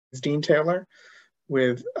Dean Taylor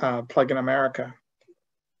with Plug in America.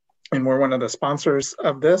 And we're one of the sponsors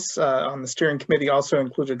of this. On the steering committee also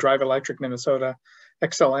included Drive Electric Minnesota,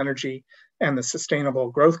 Xcel Energy, and the Sustainable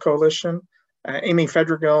Growth Coalition. Amy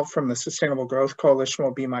Fredregill from the Sustainable Growth Coalition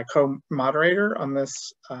will be my co-moderator on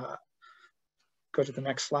this. Go to the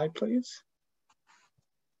next slide, please.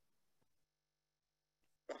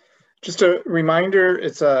 Just a reminder,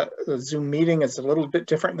 it's a Zoom meeting. It's a little bit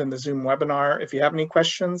different than the Zoom webinar. If you have any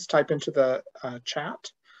questions, type into the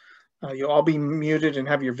chat. You'll all be muted and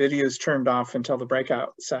have your videos turned off until the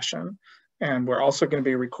breakout session. And we're also going to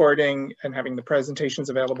be recording and having the presentations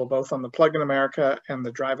available both on the Plug in America and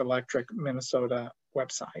the Drive Electric Minnesota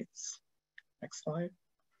websites. Next slide.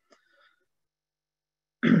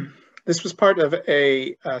 This was part of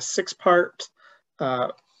a 6-part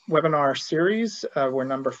webinar series. We're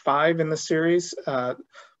number 5 in the series.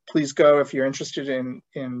 Please go if you're interested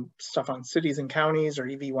in stuff on cities and counties or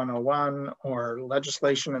EV 101 or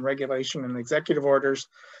legislation and regulation and executive orders.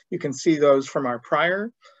 You can see those from our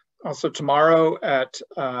prior. Also tomorrow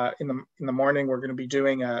in the morning, we're going to be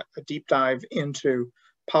doing a deep dive into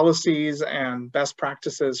policies and best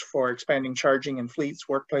practices for expanding charging in fleets,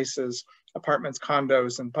 workplaces, apartments,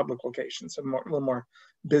 condos, and public locations. So a little more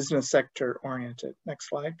business sector oriented. Next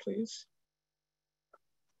slide, please.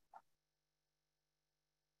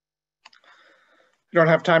 We don't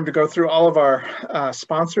have time to go through all of our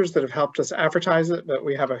sponsors that have helped us advertise it, but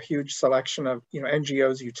we have a huge selection of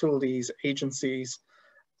NGOs, utilities, agencies,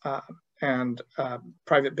 and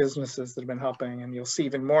private businesses that have been helping, and you'll see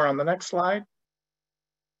even more on the next slide.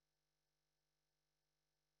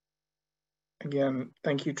 Again,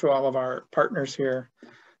 thank you to all of our partners here.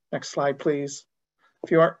 Next slide, please.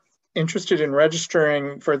 If you are interested in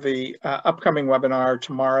registering for the upcoming webinar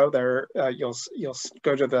tomorrow, you'll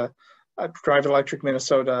go to the Drive Electric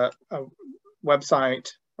Minnesota website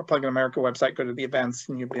or Plug in America website, go to the events,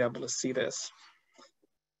 and you'll be able to see this.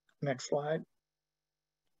 Next slide.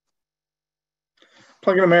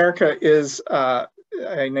 Plug in America is a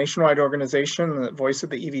nationwide organization, the voice of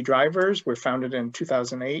the EV drivers. We're founded in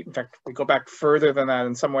 2008. In fact, we go back further than that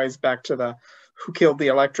in some ways, back to the who killed the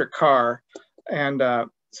electric car. And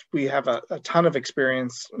we have a ton of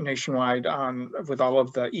experience nationwide with all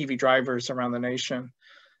of the EV drivers around the nation.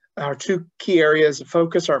 Our 2 key areas of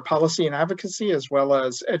focus are policy and advocacy, as well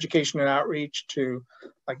as education and outreach to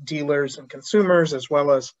dealers and consumers, as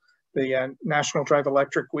well as the National Drive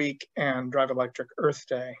Electric Week and Drive Electric Earth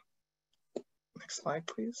Day. Next slide,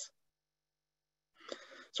 please.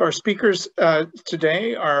 So our speakers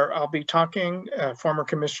today I'll be talking, former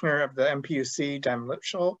commissioner of the MPUC, Dan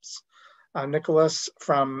Lipschultz, Nicholas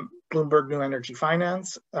from Bloomberg New Energy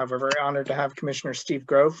Finance. We're very honored to have Commissioner Steve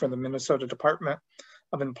Grove from the Minnesota Department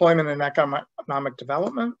of Employment and Economic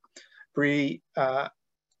Development, Bree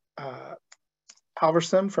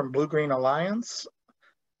Halverson from Blue Green Alliance.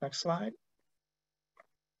 Next slide.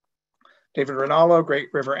 David Rinaldo, Great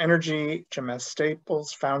River Energy, Jim S.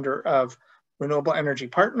 Staples, founder of Renewable Energy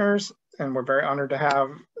Partners, and we're very honored to have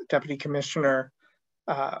Deputy Commissioner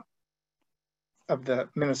of the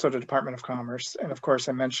Minnesota Department of Commerce. And of course,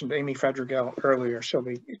 I mentioned Amy Fredregill earlier. She'll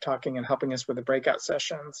be talking and helping us with the breakout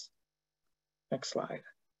sessions. Next slide.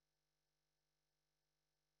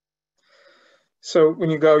 So when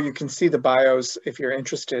you go, you can see the bios if you're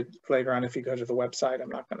interested later on if you go to the website. I'm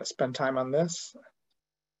not going to spend time on this.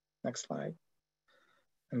 Next slide.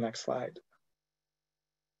 And next slide.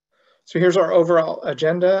 So here's our overall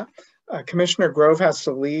agenda. Commissioner Grove has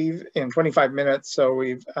to leave in 25 minutes, so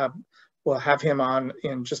we'll have him on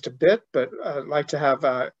in just a bit, but I'd like to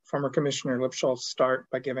have former Commissioner Lipschultz start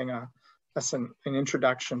by giving us an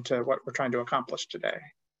introduction to what we're trying to accomplish today.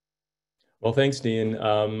 Well, thanks, Dean.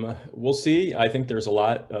 We'll see. I think there's a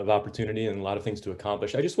lot of opportunity and a lot of things to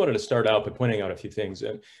accomplish. I just wanted to start out by pointing out a few things.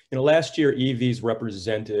 Last year, EVs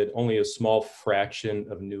represented only a small fraction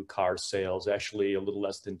of new car sales, actually a little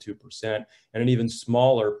less than 2%, and an even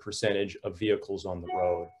smaller percentage of vehicles on the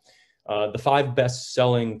road. The 5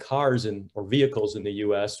 best-selling cars or vehicles in the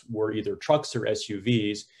U.S. were either trucks or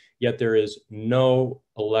SUVs, yet there is no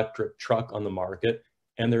electric truck on the market.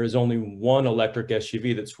 And there is only one electric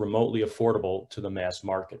SUV that's remotely affordable to the mass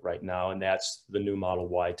market right now, and that's the new Model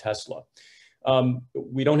Y Tesla.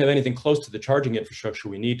 We don't have anything close to the charging infrastructure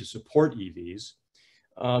we need to support EVs.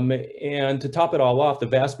 And to top it all off, the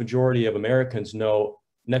vast majority of Americans know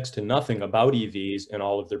next to nothing about EVs and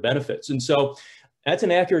all of their benefits. And so that's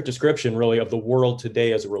an accurate description, really, of the world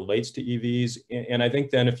today as it relates to EVs. And I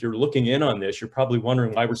think then if you're looking in on this, you're probably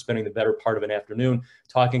wondering why we're spending the better part of an afternoon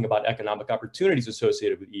talking about economic opportunities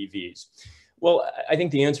associated with EVs. Well, I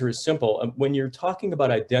think the answer is simple. When you're talking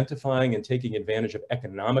about identifying and taking advantage of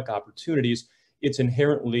economic opportunities, it's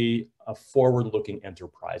inherently a forward-looking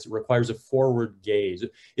enterprise. It requires a forward gaze.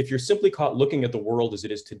 If you're simply caught looking at the world as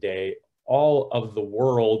it is today, all of the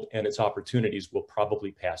world and its opportunities will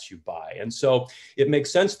probably pass you by. And so it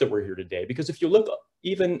makes sense that we're here today, because if you look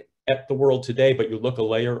even at the world today, but you look a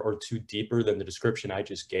layer or two deeper than the description I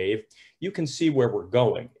just gave, you can see where we're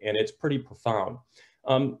going, and it's pretty profound.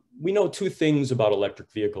 We know two things about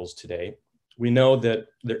electric vehicles today. We know that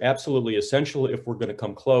they're absolutely essential if we're going to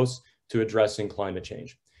come close to addressing climate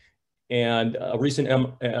change. And a recent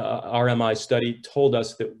RMI study told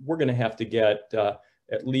us that we're going to have to get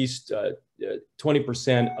at least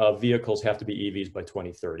 20% of vehicles have to be EVs by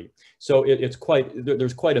 2030. So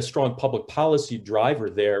there's quite a strong public policy driver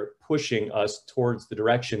there pushing us towards the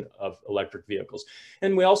direction of electric vehicles.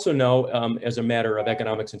 And we also know, as a matter of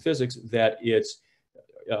economics and physics, that it's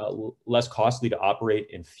less costly to operate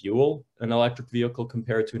and fuel an electric vehicle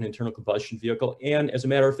compared to an internal combustion vehicle. And as a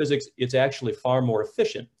matter of physics, it's actually far more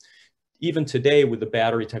efficient, even today with the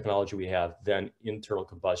battery technology we have, than internal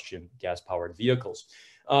combustion gas-powered vehicles.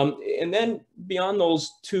 And then beyond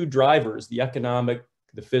those two drivers, the economics,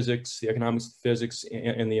 the physics,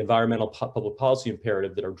 and the environmental public policy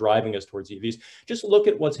imperative that are driving us towards EVs, just look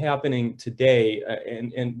at what's happening today,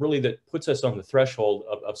 and really that puts us on the threshold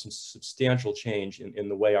of some substantial change in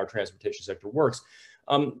the way our transportation sector works.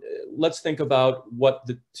 Let's think about what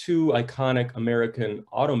the two iconic American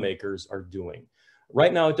automakers are doing.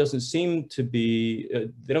 Right now, it doesn't seem to be,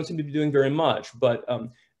 they don't seem to be doing very much, but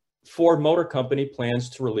Ford Motor Company plans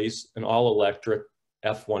to release an all-electric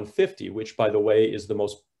F-150, which, by the way, is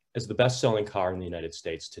the best-selling car in the United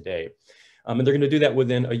States today. And they're going to do that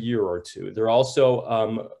within a year or two. They're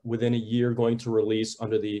also, within a year, going to release,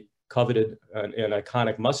 under the coveted and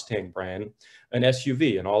iconic Mustang brand, an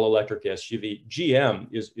SUV, an all-electric SUV. GM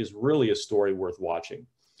is really a story worth watching.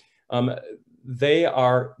 They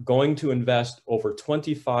are going to invest over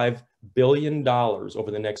 $25 billion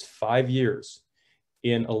over the next 5 years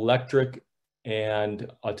in electric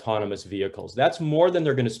and autonomous vehicles. That's more than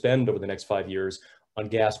they're going to spend over the next 5 years on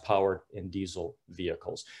gas-powered and diesel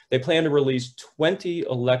vehicles. They plan to release 20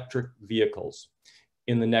 electric vehicles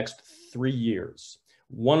in the next 3 years.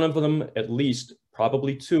 One of them, at least,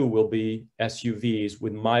 probably two, will be SUVs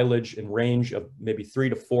with mileage and range of maybe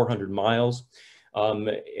 300 to 400 miles.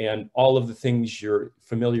 And all of the things you're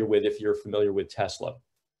familiar with if you're familiar with Tesla.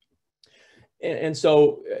 And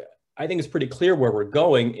so I think it's pretty clear where we're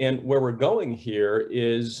going, and where we're going here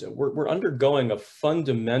is we're undergoing a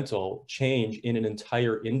fundamental change in an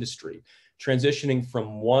entire industry, transitioning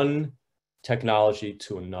from one technology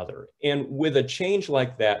to another. And with a change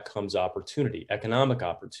like that comes opportunity, economic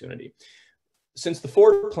opportunity. Since the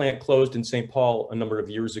Ford plant closed in St. Paul a number of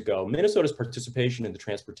years ago, Minnesota's participation in the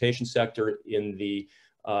transportation sector, in the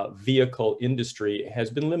vehicle industry, has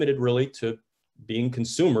been limited really to being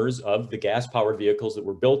consumers of the gas-powered vehicles that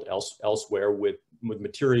were built elsewhere with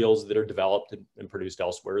materials that are developed and produced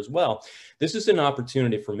elsewhere as well. This is an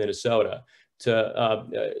opportunity for Minnesota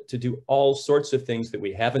to do all sorts of things that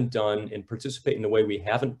we haven't done and participate in a way we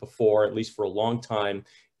haven't before, at least for a long time,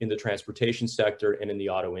 in the transportation sector and in the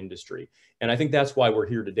auto industry. And I think that's why we're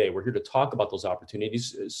here today. We're here to talk about those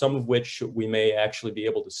opportunities, some of which we may actually be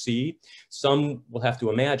able to see, some we'll have to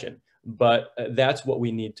imagine. But that's what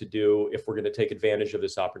we need to do if we're going to take advantage of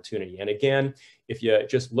this opportunity. And again, if you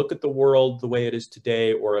just look at the world the way it is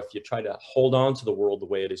today, or if you try to hold on to the world the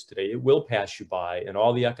way it is today, it will pass you by, and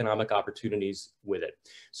all the economic opportunities with it.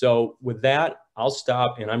 So with that, I'll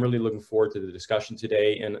stop, and I'm really looking forward to the discussion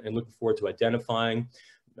today, and looking forward to identifying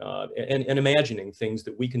and imagining things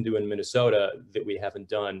that we can do in Minnesota that we haven't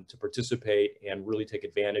done to participate and really take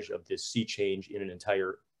advantage of this sea change in an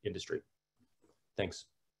entire industry. Thanks.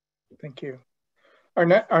 Thank you. Our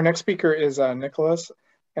next speaker is Nicholas,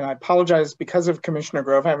 and I apologize because of Commissioner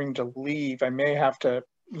Grove having to leave. I may have to,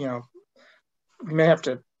 you may have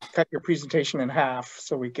to cut your presentation in half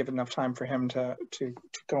so we give enough time for him to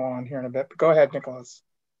go on here in a bit. But go ahead, Nicholas.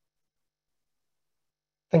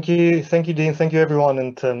 Thank you, Dean. Thank you, everyone.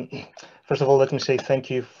 And first of all, let me say thank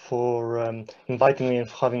you for inviting me and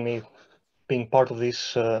for having me being part of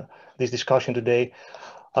this this discussion today.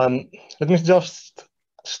 Let me just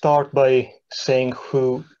start by saying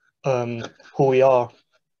who we are.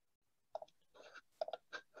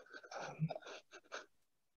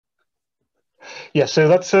 Yeah, so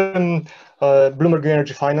that's Bloomberg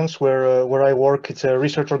Energy Finance, where I work. It's a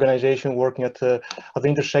research organization working at the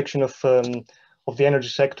intersection of the energy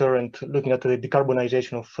sector and looking at the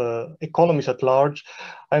decarbonization of economies at large.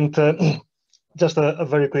 And just a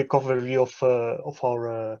very quick overview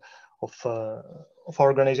of our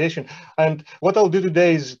organization. And what I'll do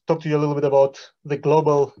today is talk to you a little bit about the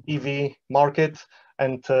global EV market,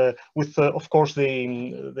 and with of course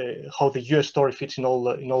how the US story fits in all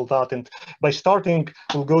that. And by starting,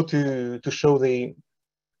 we'll go to show the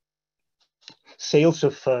sales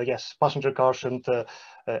of passenger cars and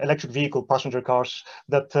electric vehicle passenger cars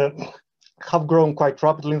that have grown quite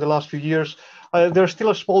rapidly in the last few years. There's still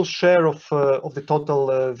a small share of the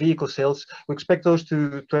total vehicle sales. We expect those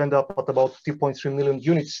to end up at about 2.3 million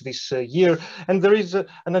units this year. And there is an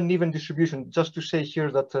uneven distribution. Just to say here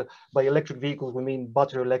that by electric vehicles, we mean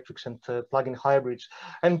battery electrics and plug-in hybrids.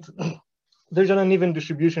 And there's an uneven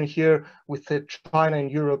distribution here with China and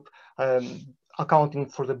Europe accounting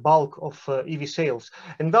for the bulk of EV sales,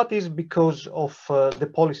 and that is because of the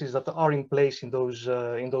policies that are in place in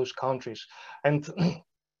those countries. And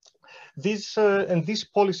these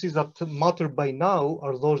policies that matter by now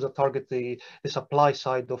are those that target the supply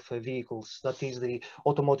side of vehicles, that is the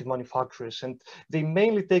automotive manufacturers, and they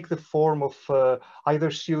mainly take the form of either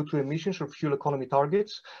CO2 emissions or fuel economy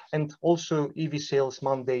targets, and also EV sales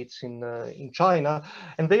mandates in China,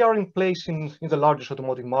 and they are in place in the largest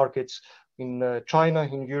automotive markets, in China,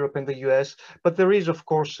 in Europe, and the US. But there is, of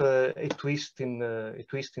course, a twist in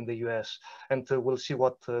the US, and we'll see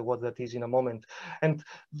what that is in a moment. And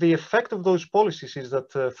the effect of those policies is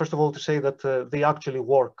that, first of all, to say that they actually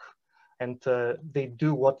work, and they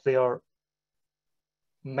do what they are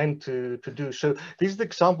meant to do. So this is the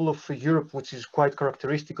example of Europe, which is quite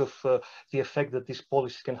characteristic of the effect that these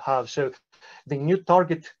policies can have. So the new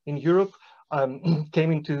target in Europe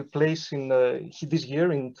came into place in this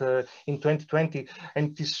year, in 2020,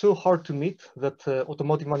 and it is so hard to meet that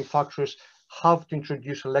automotive manufacturers have to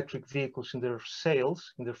introduce electric vehicles in their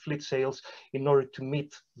sales, in their fleet sales, in order to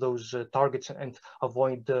meet those targets and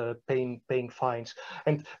avoid paying fines.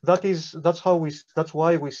 And that's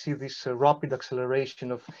why we see this rapid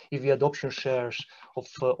acceleration of EV adoption shares of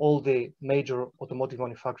all the major automotive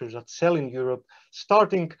manufacturers that sell in Europe,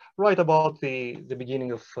 starting right about the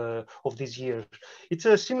beginning of this year. It's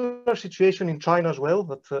a similar situation in China as well,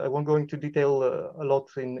 but I won't go into detail a lot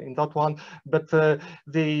in that one. But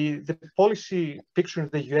the policy picture in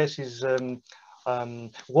the US is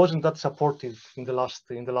wasn't that supportive in the last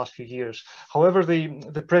few years. However,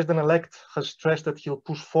 the president-elect has stressed that he'll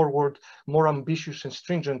push forward more ambitious and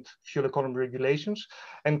stringent fuel economy regulations,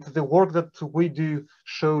 and the work that we do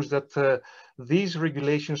shows that these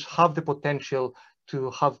regulations have the potential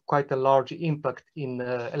to have quite a large impact in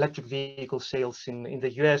electric vehicle sales in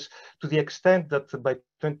the US, to the extent that by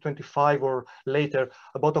 2025 or later,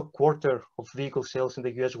 about a quarter of vehicle sales in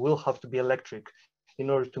the US will have to be electric in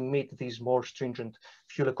order to meet these more stringent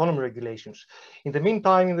fuel economy regulations. In the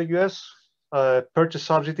meantime, in the US, purchase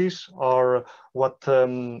subsidies are what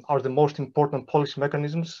are the most important policy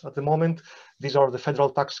mechanisms at the moment. These are the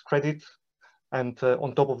federal tax credit, and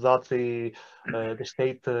on top of that, the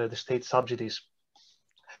state subsidies.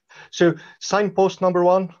 So signpost number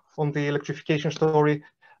one on the electrification story,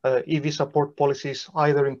 EV support policies,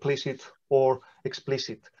 either implicit or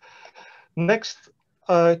explicit. Next,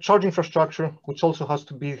 charge infrastructure, which also has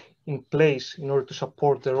to be in place in order to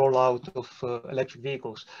support the rollout of electric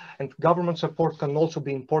vehicles. And government support can also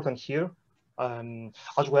be important here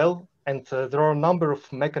as well. And there are a number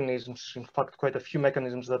of mechanisms, in fact, quite a few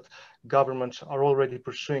mechanisms that governments are already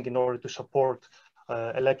pursuing in order to support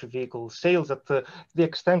electric vehicle sales, that they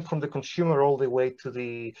extend from the consumer all the way to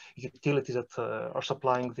the utilities that are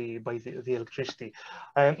supplying the electricity.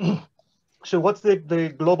 So what's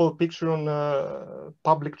the global picture on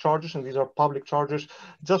public chargers? And these are public chargers.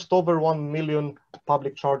 Just over 1 million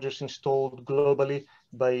public chargers installed globally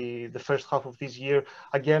by the first half of this year.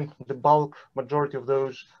 Again, the bulk majority of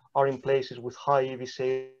those are in places with high EV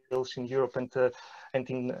sales in Europe and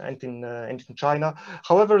in China.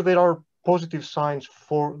 However, there are positive signs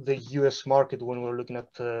for the US market when we're looking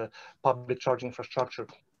at public charging infrastructure.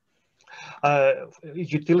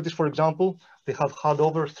 Utilities, for example, they have had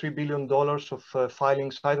over $3 billion of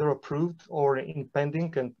filings either approved or in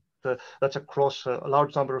pending, and that's across a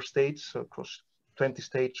large number of states, across 20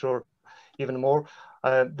 states or even more.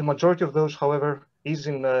 The majority of those, however, is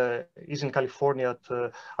in California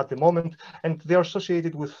at the moment, and they are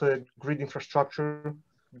associated with grid infrastructure,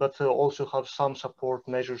 but also have some support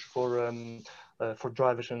measures for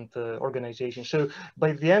drivers and organizations. So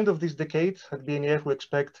by the end of this decade at BNEF, we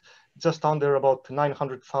expect just under about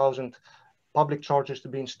 900,000 public chargers to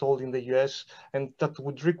be installed in the US, and that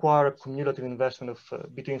would require a cumulative investment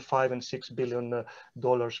of between $5 and $6 billion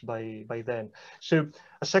by then. So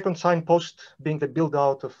a second signpost being the build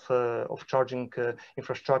out of charging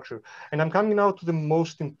infrastructure. And I'm coming now to the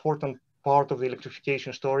most important part of the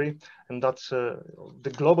electrification story, and that's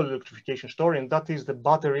the global electrification story, and that is the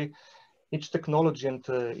battery, its technology and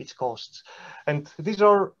its costs. And these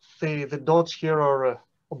are the dots here are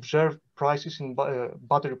observed prices in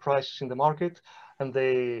battery prices in the market, and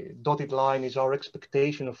the dotted line is our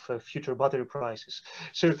expectation of future battery prices.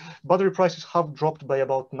 So battery prices have dropped by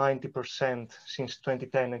about 90% since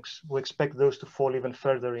 2010. We expect those to fall even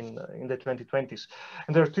further in the 2020s.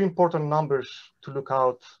 And there are two important numbers to look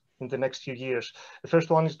out in the next few years. The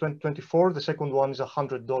first one is 2024, the second one is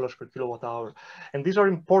 $100 per kilowatt hour. And these are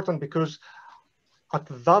important because at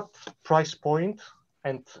that price point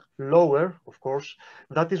and lower, of course,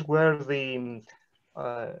 that is where the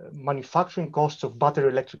manufacturing costs of battery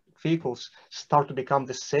electric vehicles start to become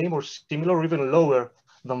the same or similar or even lower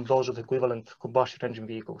than those of equivalent combustion engine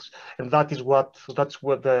vehicles. And that's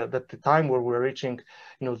the time where we're reaching,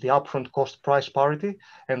 the upfront cost price parity,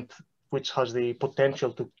 and which has the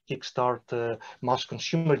potential to kickstart mass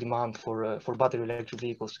consumer demand for battery electric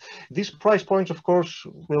vehicles. These price points, of course,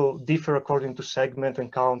 will differ according to segment and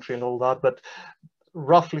country and all that, but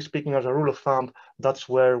roughly speaking, as a rule of thumb, that's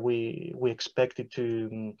where we expect it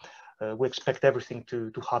to. We expect everything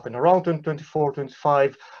to happen around 2024,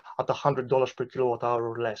 2025 at $100 per kilowatt hour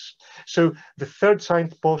or less. So the third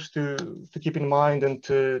signpost to keep in mind and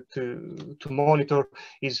to monitor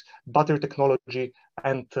is battery technology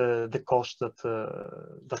and the costs that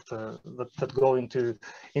go into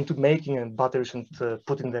making batteries and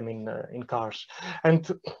putting them in cars. And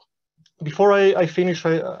before I finish,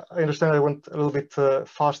 I understand I went a little bit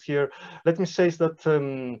fast here. Let me say that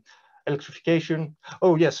electrification.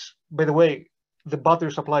 Oh yes, by the way, the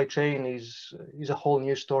battery supply chain is a whole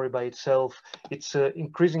new story by itself. It's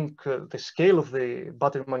increasing. The scale of the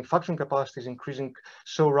battery manufacturing capacity is increasing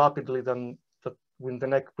so rapidly that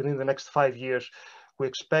within the next 5 years, we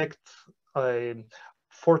expect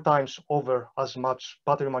 4 times over as much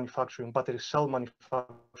battery cell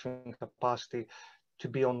manufacturing capacity to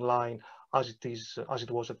be online as it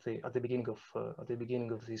was at the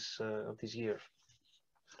beginning of this year.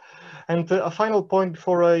 And a final point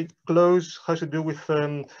before I close has to do with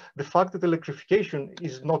the fact that electrification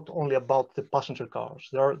is not only about the passenger cars.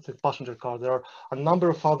 There are a number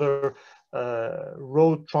of other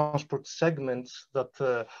road transport segments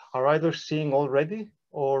that are either seeing already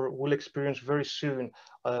or will experience very soon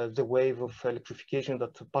the wave of electrification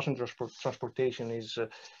that passenger transportation is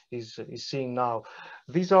seeing now.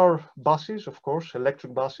 These are buses, of course,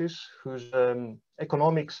 electric buses, whose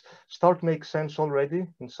economics start to make sense already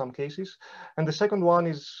in some cases. And the second one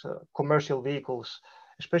is commercial vehicles,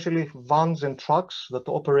 especially vans and trucks that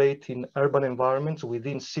operate in urban environments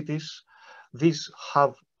within cities. These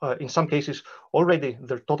have, in some cases, already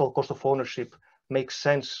their total cost of ownership makes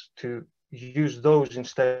sense to use those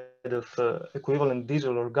instead of equivalent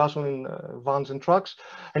diesel or gasoline vans and trucks.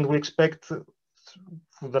 And we expect for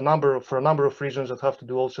a number of reasons that have to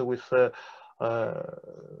do also with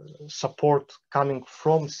support coming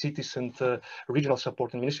from cities and regional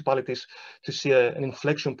support in municipalities to see an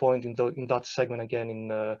inflection point in that segment again in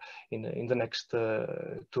the next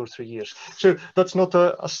 2 or 3 years. So that's not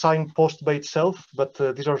a signpost by itself, but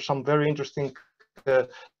these are some very interesting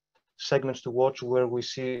segments to watch where we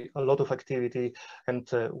see a lot of activity, and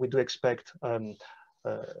we do expect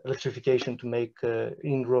electrification to make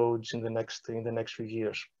inroads in the next few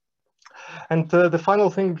years. And the final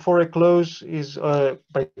thing before I close is to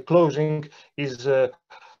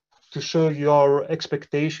show you our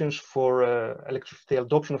expectations for the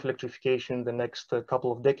adoption of electrification in the next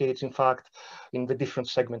couple of decades, in fact, in the different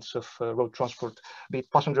segments of road transport, be it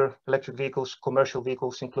passenger electric vehicles, commercial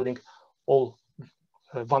vehicles, including all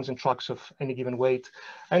vans and trucks of any given weight,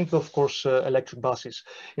 and of course electric buses.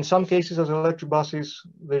 In some cases, as electric buses,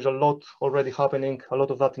 there's a lot already happening, a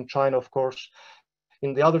lot of that in China, of course.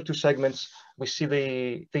 In the other 2 segments, we see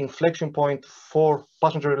the inflection point for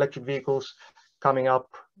passenger electric vehicles coming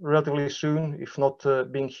up relatively soon, if not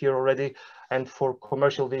being here already. And for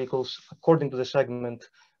commercial vehicles, according to the segment,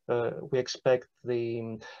 we expect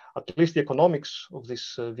at least the economics of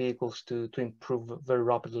these vehicles to improve very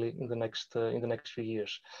rapidly in the next few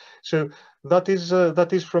years. So that is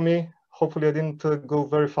from me. Hopefully, I didn't go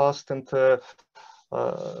very fast, and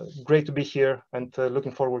great to be here, and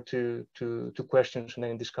looking forward to questions and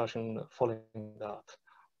any discussion following that.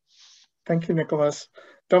 Thank you, Nicholas.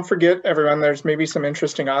 Don't forget, everyone, there's maybe some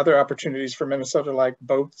interesting other opportunities for Minnesota, like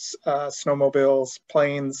boats, snowmobiles,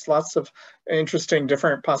 planes, lots of interesting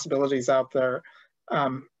different possibilities out there.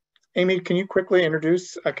 Amy, can you quickly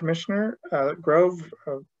introduce Commissioner Grove?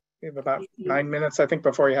 We have about 9 minutes, I think,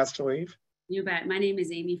 before he has to leave. You bet. My name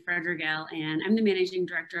is Amy Fredregill, and I'm the Managing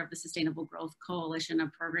Director of the Sustainable Growth Coalition, a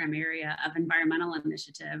program area of environmental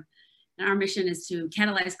initiative. And our mission is to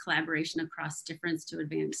catalyze collaboration across difference to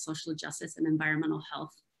advance social justice and environmental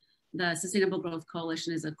health. The Sustainable Growth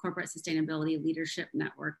Coalition is a corporate sustainability leadership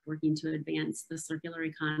network working to advance the circular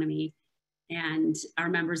economy. And our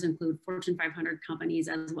members include Fortune 500 companies,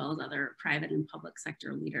 as well as other private and public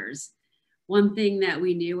sector leaders. One thing that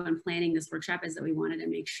we knew when planning this workshop is that we wanted to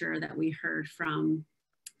make sure that we heard from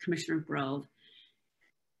Commissioner Grove.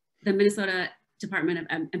 The Minnesota Department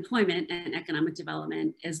of Employment and Economic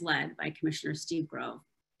Development is led by Commissioner Steve Grove.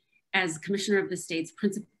 As Commissioner of the state's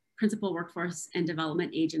principal workforce and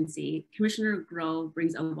development agency, Commissioner Grove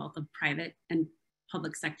brings a wealth of private and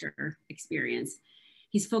public sector experience.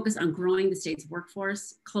 He's focused on growing the state's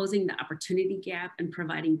workforce, closing the opportunity gap, and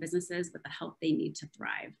providing businesses with the help they need to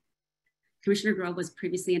thrive. Commissioner Grove was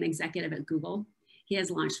previously an executive at Google. He has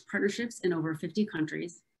launched partnerships in over 50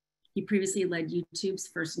 countries. He previously led YouTube's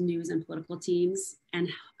first news and political teams and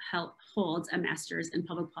holds a master's in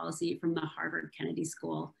public policy from the Harvard Kennedy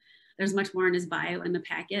School. There's much more in his bio in the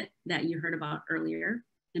packet that you heard about earlier.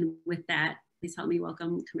 And with that, please help me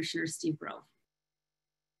welcome Commissioner Steve Grove.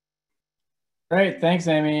 Great, thanks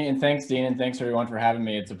Amy, and thanks Dean, and thanks everyone for having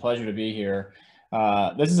me. It's a pleasure to be here.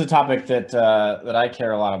 This is a topic that I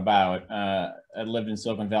care a lot about. I lived in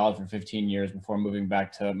Silicon Valley for 15 years before moving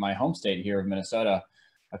back to my home state here of Minnesota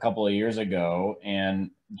a couple of years ago, and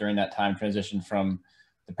during that time transitioned from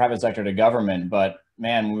the private sector to government. But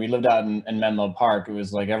man, when we lived out in Menlo Park, it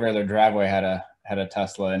was like every other driveway had a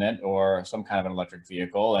Tesla in it or some kind of an electric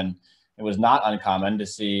vehicle, and it was not uncommon to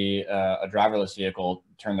see a driverless vehicle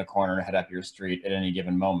turn the corner and head up your street at any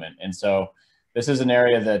given moment. And so this is an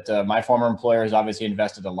area that my former employer has obviously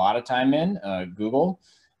invested a lot of time in. Google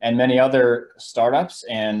and many other startups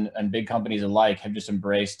and big companies alike have just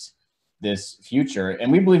embraced this future.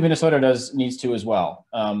 And we believe Minnesota needs to as well.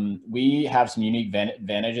 We have some unique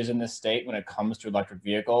advantages in this state when it comes to electric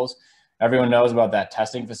vehicles. Everyone knows about that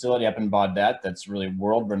testing facility up in Baudette that's really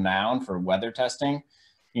world renowned for weather testing.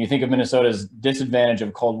 You think of Minnesota's disadvantage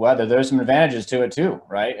of cold weather, there's some advantages to it too,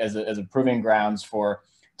 right? As a proving grounds for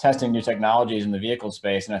testing new technologies in the vehicle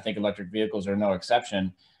space, and I think electric vehicles are no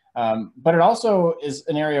exception. But it also is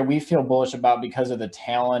an area we feel bullish about because of the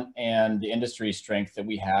talent and the industry strength that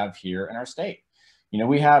we have here in our state. You know,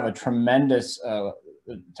 we have a tremendous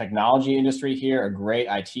technology industry here, a great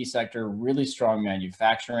IT sector, really strong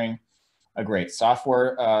manufacturing, a great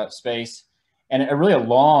software space, and a really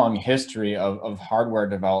long history of hardware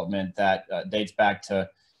development that dates back to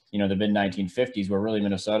the mid-1950s, where really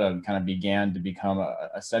Minnesota kind of began to become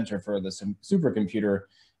a center for the supercomputer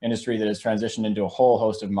industry that has transitioned into a whole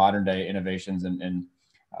host of modern day innovations in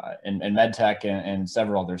med tech and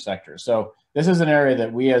several other sectors. So this is an area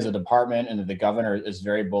that we as a department and that the governor is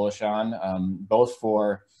very bullish on, both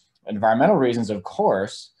for environmental reasons, of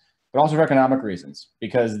course, but also for economic reasons,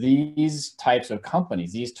 because these types of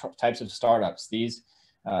companies, these types of startups, these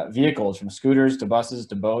vehicles from scooters to buses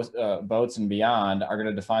to boats and beyond are going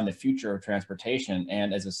to define the future of transportation.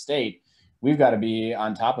 And as a state, we've got to be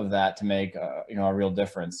on top of that to make a real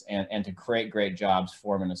difference and to create great jobs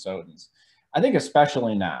for Minnesotans. I think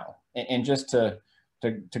especially now, and just to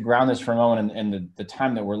ground this for a moment in the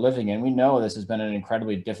time that we're living in, we know this has been an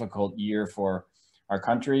incredibly difficult year for our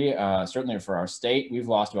country, certainly for our state. We've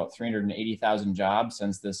lost about 380,000 jobs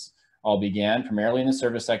since this all began, primarily in the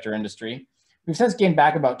service sector industry. We've since gained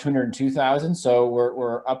back about 202,000, so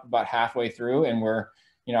we're up about halfway through, and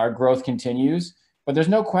our growth continues. But there's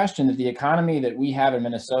no question that the economy that we have in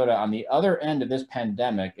Minnesota on the other end of this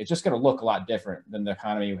pandemic, it's just going to look a lot different than the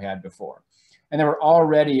economy we had before. And there were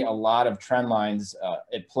already a lot of trend lines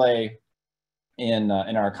at play in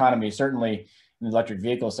our economy, certainly in the electric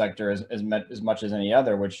vehicle sector as much as any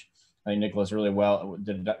other, which I think Nicholas really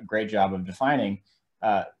did a great job of defining.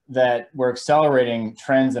 That we're accelerating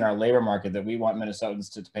trends in our labor market that we want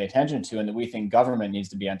Minnesotans to pay attention to and that we think government needs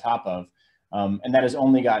to be on top of. And that has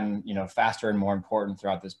only gotten faster and more important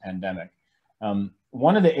throughout this pandemic.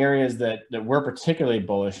 One of the areas that we're particularly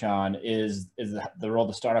bullish on is the role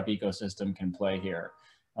the startup ecosystem can play here.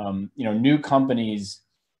 New companies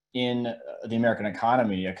in the American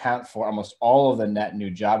economy account for almost all of the net new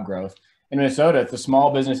job growth. In Minnesota, it's the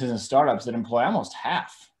small businesses and startups that employ almost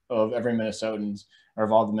half of every Minnesotans or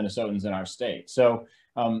of all the Minnesotans in our state. So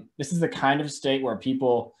this is the kind of state where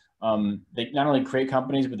people, they not only create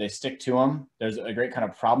companies, but they stick to them. There's a great kind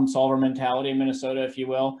of problem solver mentality in Minnesota, if you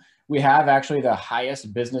will. We have actually the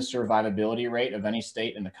highest business survivability rate of any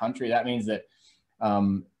state in the country. That means that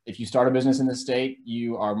if you start a business in the state,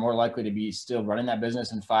 you are more likely to be still running that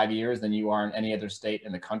business in 5 years than you are in any other state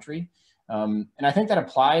in the country. And I think that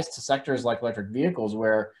applies to sectors like electric vehicles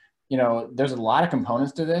where, you know, there's a lot of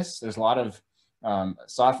components to this. There's a lot of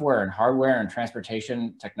software and hardware and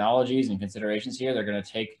transportation technologies and considerations here. They're going to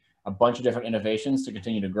take a bunch of different innovations to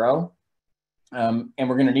continue to grow. And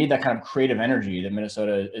we're going to need that kind of creative energy that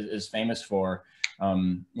Minnesota is famous for,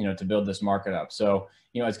 you know, to build this market up. So,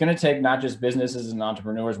 you know, it's going to take not just businesses and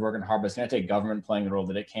entrepreneurs working hard, but it's going to take government playing the role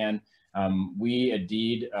that it can. We at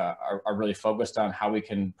DEED are really focused on how we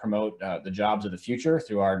can promote the jobs of the future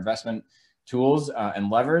through our investment tools and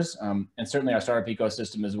levers, and certainly our startup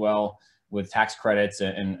ecosystem as well, with tax credits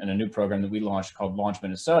and a new program that we launched called Launch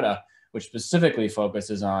Minnesota, which specifically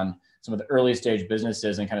focuses on some of the early stage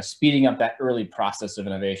businesses and kind of speeding up that early process of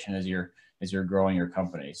innovation as you're growing your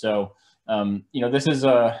company. So, you know, this is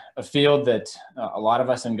a field that a lot of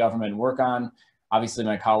us in government work on. Obviously,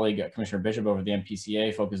 my colleague, Commissioner Bishop over at the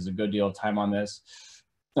MPCA, focuses a good deal of time on this,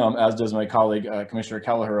 as does my colleague, Commissioner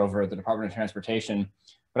Kelleher over at the Department of Transportation.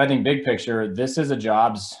 But I think big picture, this is a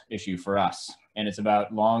jobs issue for us. And it's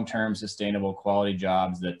about long-term sustainable quality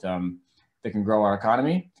jobs that, that can grow our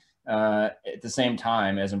economy at the same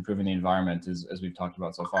time as improving the environment, as we've talked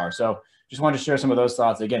about so far. So just wanted to share some of those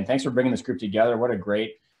thoughts. Again, thanks for bringing this group together. What a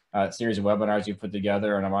great series of webinars you've put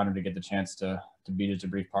together, and I'm honored to get the chance to be just a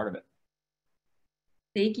brief part of it.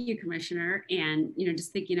 Thank you, Commissioner. And, you know,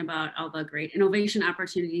 just thinking about all the great innovation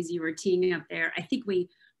opportunities you were teeing up there, I think we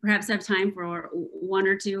perhaps have time for one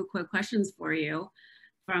or two quick questions for you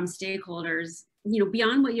from stakeholders. You know,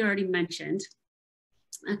 beyond what you already mentioned,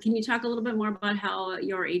 can you talk a little bit more about how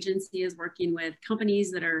your agency is working with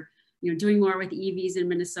companies that are, you know, doing more with EVs in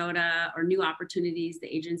Minnesota, or new opportunities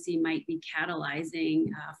the agency might be catalyzing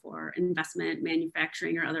for investment,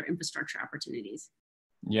 manufacturing, or other infrastructure opportunities?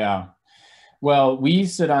 Yeah. Well, we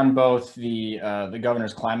sit on both the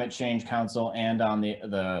Governor's Climate Change Council and on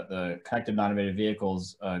the Connected Non-Innovative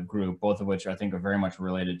Vehicles group, both of which I think are very much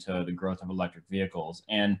related to the growth of electric vehicles.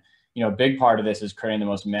 And, you know, a big part of this is creating the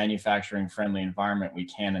most manufacturing-friendly environment we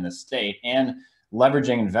can in the state, and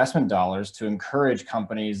leveraging investment dollars to encourage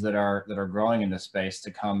companies that are growing in this space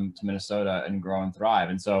to come to Minnesota and grow and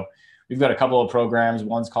thrive. And so we've got a couple of programs.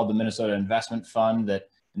 One's called the Minnesota Investment Fund that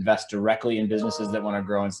invests directly in businesses that want to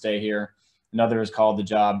grow and stay here. Another is called the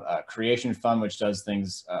Job Creation Fund, which does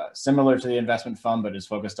things similar to the investment fund, but is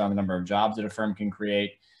focused on the number of jobs that a firm can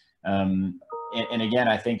create. And again,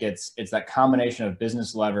 I think it's that combination of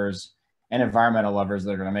business levers and environmental levers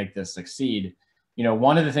that are going to make this succeed. You know,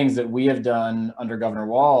 one of the things that we have done under Governor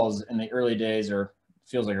Walz in the early days, or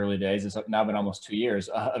feels like early days, it's now been almost 2 years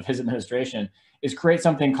of his administration, is create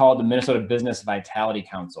something called the Minnesota Business Vitality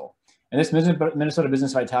Council. And this Minnesota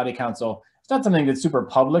Business Vitality Council, it's not something that's super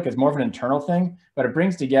public, it's more of an internal thing, but it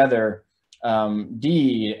brings together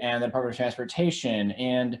DEED and the Department of Transportation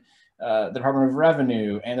and the Department of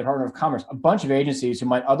Revenue and the Department of Commerce, a bunch of agencies who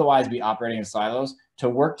might otherwise be operating in silos, to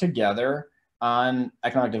work together on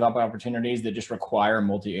economic development opportunities that just require a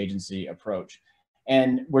multi-agency approach.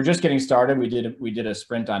 And we're just getting started. We did a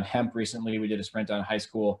sprint on hemp recently. We did a sprint on high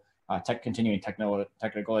school continuing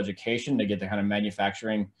technical education to get the kind of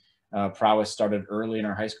manufacturing prowess started early in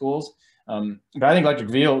our high schools. But I think electric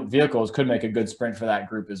vehicles could make a good sprint for that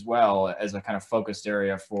group as well, as a kind of focused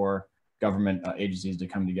area for government agencies to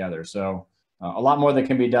come together. So a lot more that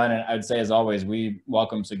can be done. And I'd say, as always, we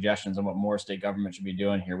welcome suggestions on what more state government should be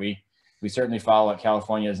doing here. We certainly follow what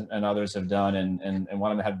California and others have done, and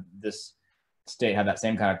want to have this state have that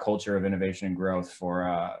same kind of culture of innovation and growth for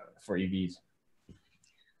EVs.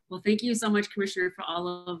 Well, thank you so much, Commissioner, for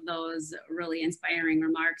all of those really inspiring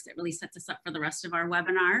remarks. It really sets us up for the rest of our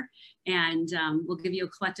webinar. And we'll give you a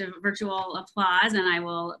collective virtual applause, and I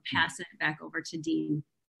will pass it back over to Dean.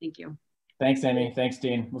 Thank you. Thanks, Amy. Thanks,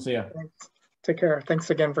 Dean. We'll see you. Thanks. Take care. Thanks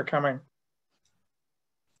again for coming.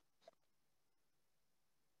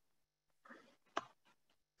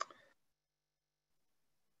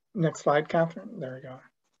 Next slide, Catherine. There we go.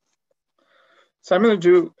 So I'm going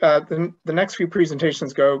to do the next few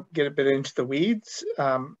presentations get a bit into the weeds,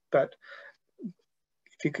 but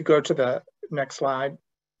if you could go to the next slide.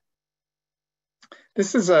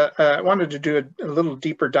 This is I wanted to do a little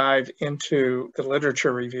deeper dive into the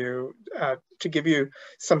literature review to give you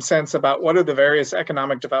some sense about what are the various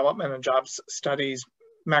economic development and jobs studies,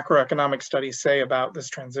 macroeconomic studies say about this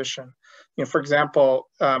transition. You know, for example,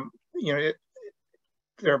 you know,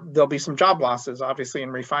 there'll be some job losses, obviously,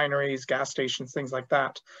 in refineries, gas stations, things like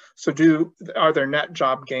that. So are there net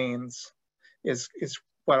job gains is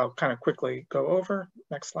what I'll kind of quickly go over.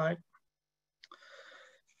 Next slide.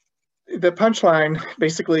 The punchline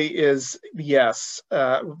basically is yes.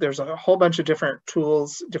 There's a whole bunch of different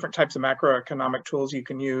tools, different types of macroeconomic tools you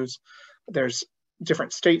can use. There's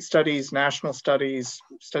different state studies, national studies,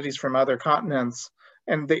 studies from other continents,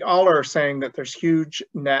 and they all are saying that there's huge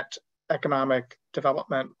net economic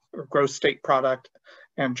development or gross state product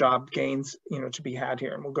and job gains, to be had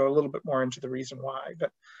here. And we'll go a little bit more into the reason why.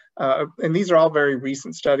 But and these are all very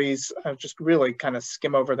recent studies. I'll just really kind of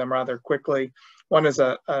skim over them rather quickly. One is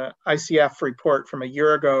a ICF report from a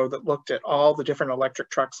year ago that looked at all the different electric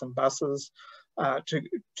trucks and buses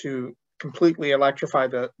to completely electrify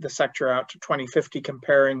the sector out to 2050,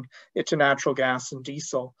 comparing it to natural gas and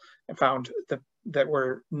diesel, and found that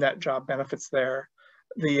were net job benefits there.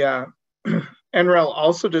 The NREL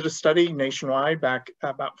also did a study nationwide back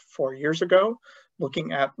about 4 years ago,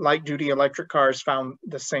 looking at light duty electric cars, found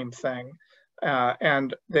the same thing.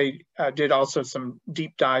 And they did also some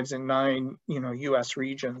deep dives in 9 US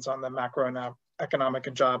regions on the macroeconomic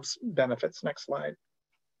and jobs benefits. Next slide.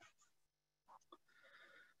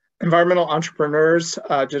 Environmental entrepreneurs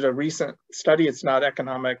did a recent study. It's not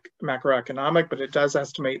macroeconomic, but it does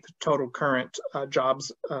estimate the total current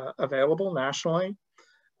jobs available nationally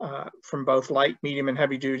from both light, medium, and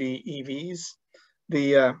heavy duty EVs.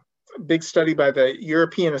 The big study by the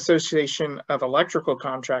European Association of Electrical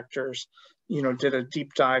Contractors, did a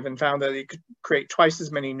deep dive and found that it could create twice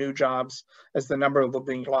as many new jobs as the number that will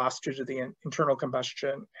be lost due to the internal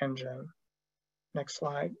combustion engine. Next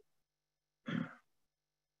slide.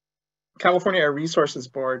 California Air Resources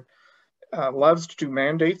Board loves to do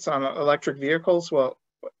mandates on electric vehicles. Well,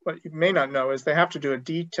 what you may not know is they have to do a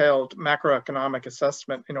detailed macroeconomic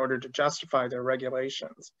assessment in order to justify their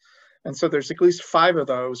regulations. And so there's at least 5 of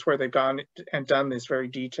those where they've gone and done this very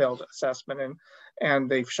detailed assessment, and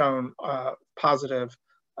they've shown positive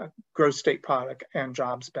gross state product and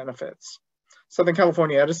jobs benefits. Southern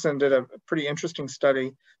California Edison did a pretty interesting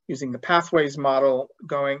study using the pathways model,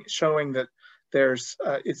 showing that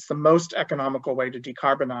it's the most economical way to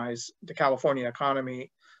decarbonize the California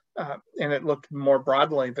economy. And it looked more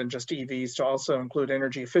broadly than just EVs to also include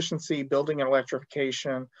energy efficiency, building and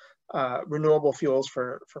electrification, renewable fuels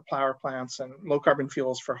for power plants, and low carbon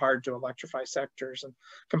fuels for hard to electrify sectors, and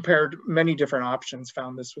compared many different options,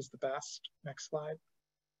 found this was the best. Next slide.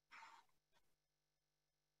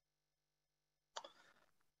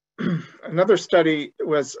 Another study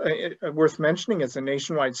was worth mentioning is a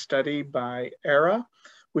nationwide study by ERA,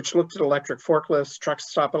 which looked at electric forklifts, truck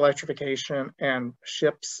stop electrification, and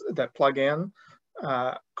ships that plug in,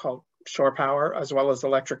 called shore power, as well as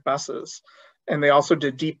electric buses. And they also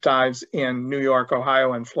did deep dives in New York,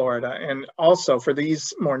 Ohio, and Florida. And also for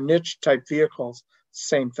these more niche type vehicles,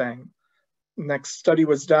 same thing. Next study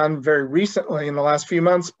was done very recently in the last few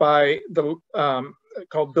months by the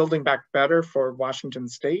called Building Back Better for Washington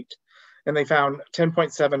State. And they found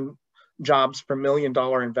 10.7 jobs per $1 million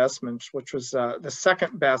investment, which was the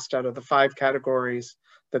second best out of the 5 categories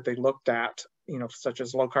that they looked at, such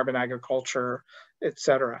as low carbon agriculture, et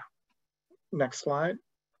cetera. Next slide.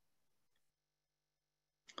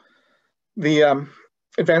 The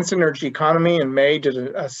Advanced Energy Economy in May did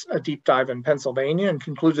a deep dive in Pennsylvania and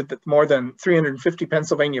concluded that more than 350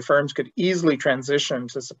 Pennsylvania firms could easily transition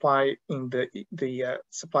to supplying the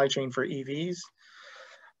supply chain for EVs.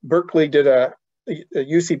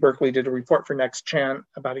 UC Berkeley did a report for NextGen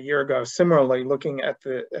about a year ago, similarly looking at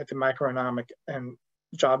the macroeconomic and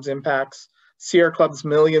jobs impacts. Sierra Club's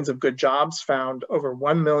Millions of Good Jobs found over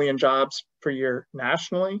 1 million jobs per year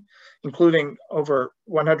nationally, including over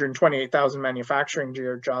 128,000 manufacturing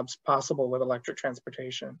jobs possible with electric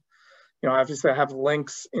transportation. Obviously I have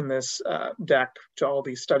links in this deck to all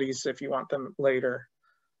these studies if you want them later.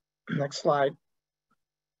 Next slide.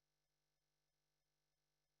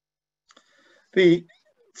 The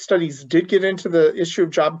studies did get into the issue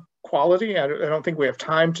of job quality. I don't think we have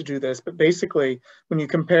time to do this, but basically when you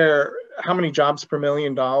compare how many jobs per $1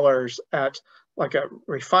 million at like a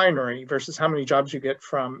refinery versus how many jobs you get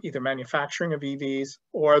from either manufacturing of EVs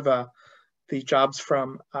or the jobs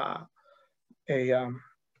from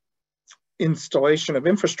installation of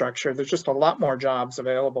infrastructure, there's just a lot more jobs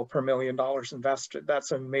available per $1 million invested.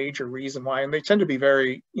 That's a major reason why, and they tend to be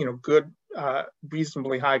very, good,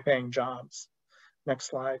 reasonably high-paying jobs.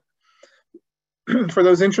 Next slide. For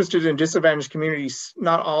those interested in disadvantaged communities,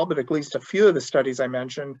 not all, but at least a few of the studies I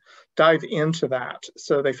mentioned dive into that.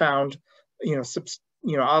 So they found, a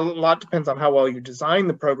lot depends on how well you design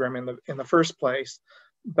the program in the first place,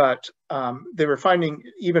 but they were finding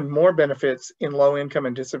even more benefits in low income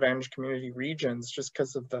and disadvantaged community regions just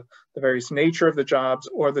because of the various nature of the jobs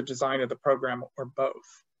or the design of the program or both.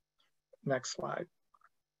 Next slide.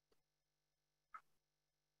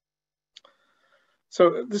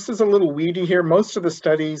 So this is a little weedy here. Most of the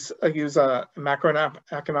studies use a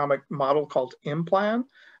macroeconomic model called IMPLAN,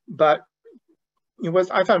 but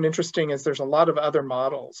what I found interesting is there's a lot of other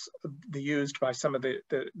models used by some of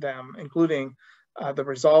them, including the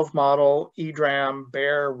Resolve model, EDRAM,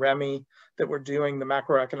 BEAR, REMI, that were doing the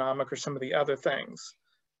macroeconomic or some of the other things.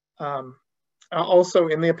 Also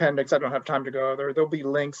in the appendix, I don't have time to go there, there'll be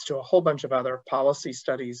links to a whole bunch of other policy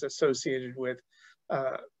studies associated with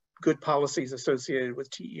good policies associated with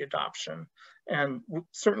TE adoption. And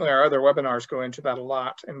certainly our other webinars go into that a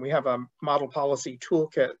lot. And we have a model policy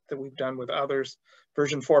toolkit that we've done with others,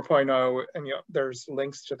 version 4.0, and there's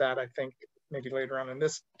links to that, I think, maybe later on in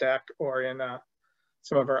this deck or in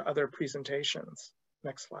some of our other presentations.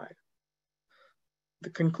 Next slide.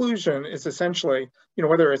 The conclusion is essentially,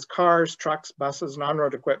 whether it's cars, trucks, buses,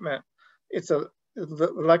 non-road equipment,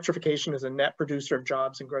 electrification is a net producer of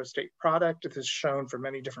jobs and gross state product. It is shown for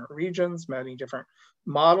many different regions, many different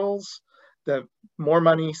models. The more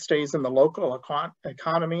money stays in the local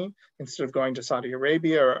economy instead of going to Saudi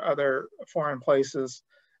Arabia or other foreign places.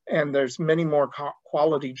 And there's many more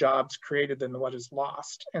quality jobs created than what is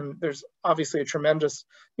lost. And there's obviously a tremendous,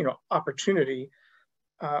 opportunity.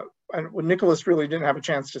 And what Nicholas really didn't have a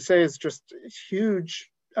chance to say is just huge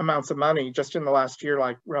amounts of money just in the last year,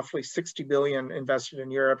 like roughly 60 billion invested in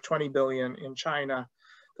Europe, 20 billion in China.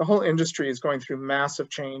 The whole industry is going through massive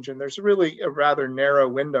change, and there's really a rather narrow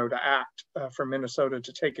window to act for Minnesota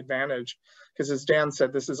to take advantage. Because as Dan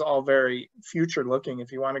said, this is all very future looking.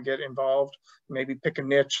 If you want to get involved, maybe pick a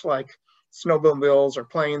niche like snowmobiles or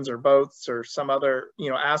planes or boats or some other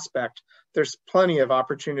aspect. There's plenty of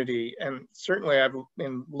opportunity, and certainly I've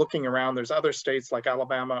been looking around. There's other states like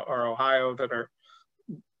Alabama or Ohio that are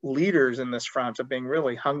leaders in this front of being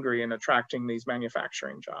really hungry and attracting these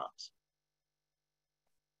manufacturing jobs.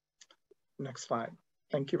 Next slide.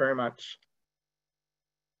 Thank you very much.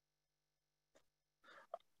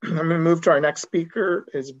 I'm going to move to our next speaker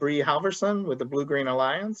is Bree Halverson with the Blue-Green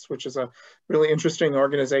Alliance, which is a really interesting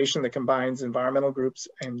organization that combines environmental groups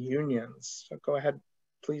and unions. So go ahead,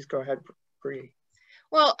 please go ahead, Bree.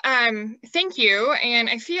 Well, thank you. And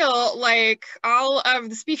I feel like all of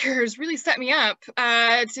the speakers really set me up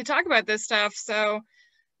to talk about this stuff. So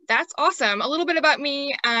that's awesome. A little bit about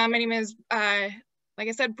me. My name is, like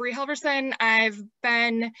I said, Bree Halverson. I've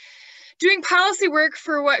been doing policy work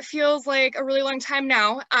for what feels like a really long time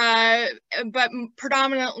now, but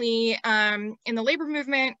predominantly in the labor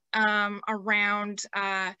movement around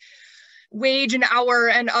wage and hour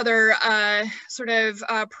and other sort of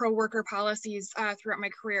pro-worker policies throughout my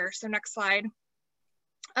career. So next slide.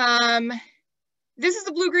 This is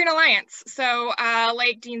the Blue-Green Alliance. So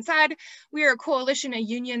like Dean said, we are a coalition of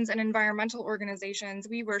unions and environmental organizations.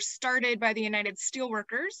 We were started by the United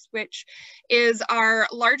Steelworkers, which is our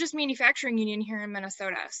largest manufacturing union here in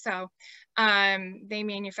Minnesota. So they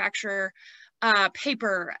manufacture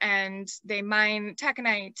paper, and they mine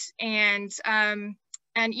taconite, and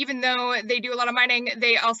even though they do a lot of mining,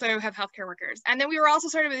 they also have healthcare workers. And then we were also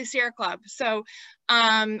started with the Sierra Club. So,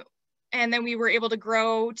 and then we were able to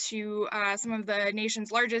grow to some of the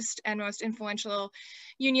nation's largest and most influential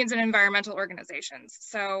unions and environmental organizations.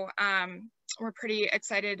 So we're pretty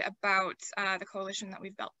excited about the coalition that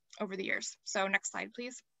we've built over the years. So next slide,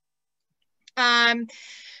 please.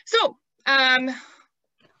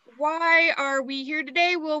 Why are we here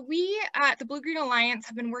today? Well, we at the Blue-Green Alliance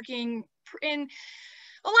have been working in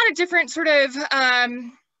a lot of different sort of,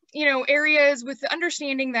 areas with the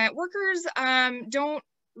understanding that workers don't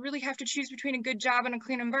really have to choose between a good job and a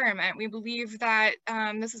clean environment. We believe that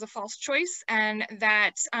this is a false choice, and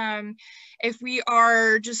that if we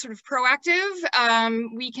are just sort of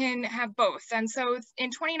proactive, we can have both. And so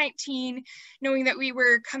in 2019, knowing that we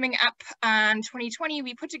were coming up on 2020,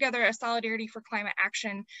 we put together a Solidarity for Climate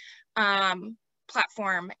Action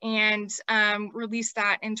platform and released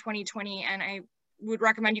that in 2020. And I would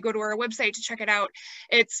recommend you go to our website to check it out.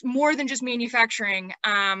 It's more than just manufacturing.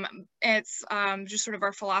 It's just sort of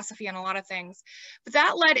our philosophy on a lot of things. But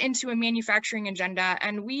that led into a manufacturing agenda,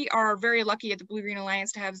 and we are very lucky at the Blue-Green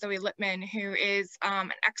Alliance to have Zoe Lippman, who is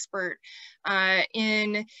an expert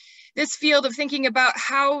in this field of thinking about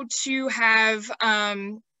how to have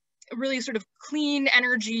really sort of clean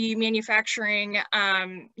energy manufacturing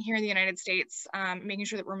here in the United States, making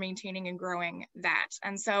sure that we're maintaining and growing that.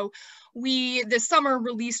 And so we, this summer,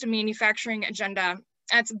 released a manufacturing agenda.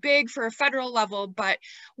 It's big for a federal level, but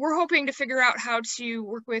we're hoping to figure out how to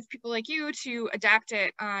work with people like you to adapt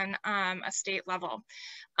it on a state level.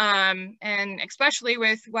 And especially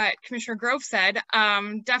with what Commissioner Grove said,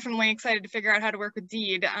 definitely excited to figure out how to work with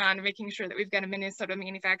DEED on making sure that we've got a Minnesota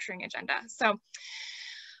manufacturing agenda. So.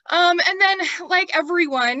 And then, like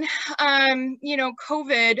everyone,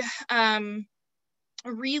 COVID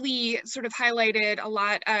really sort of highlighted a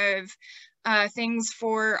lot of things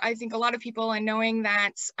for, I think, a lot of people, and knowing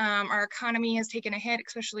that our economy has taken a hit,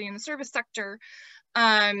 especially in the service sector,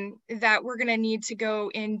 that we're going to need to go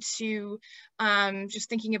into just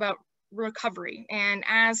thinking about recovery. And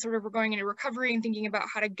as sort of we're going into recovery and thinking about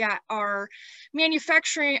how to get our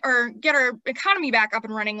manufacturing or get our economy back up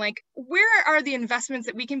and running, like where are the investments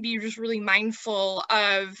that we can be just really mindful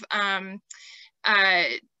of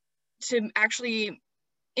to actually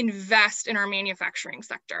invest in our manufacturing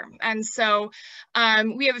sector. And so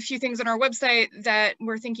we have a few things on our website that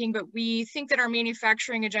we're thinking, but we think that our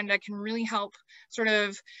manufacturing agenda can really help sort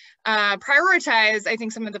of prioritize, I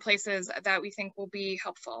think, some of the places that we think will be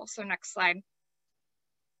helpful. So next slide,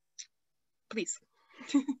 please.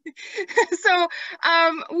 So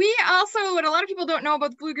we also, what a lot of people don't know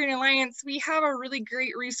about the Blue-Green Alliance, we have a really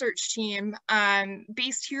great research team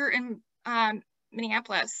based here in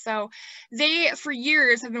Minneapolis. So they, for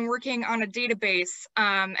years, have been working on a database,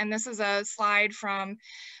 and this is a slide from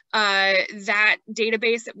that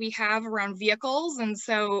database that we have around vehicles. And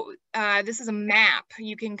so this is a map.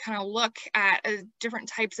 You can kind of look at different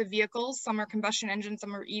types of vehicles. Some are combustion engine,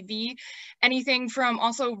 some are EV, anything from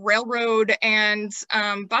also railroad and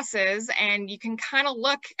buses. And you can kind of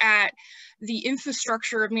look at the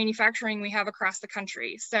infrastructure of manufacturing we have across the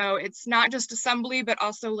country. So it's not just assembly, but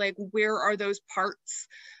also like where are those parts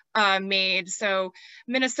made. So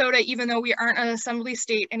Minnesota, even though we aren't an assembly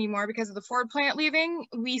state anymore because of the Ford plant leaving,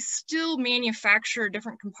 we still manufacture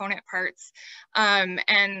different component parts.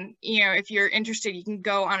 And you know, if you're interested, you can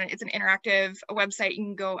go on it. It's an interactive website. You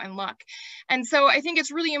can go and look. And so I think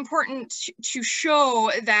it's really important to show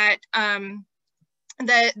that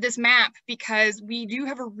this map, because we do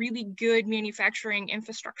have a really good manufacturing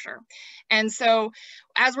infrastructure. And so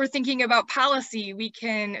as we're thinking about policy, we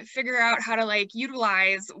can figure out how to like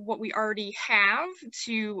utilize what we already have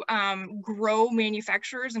to grow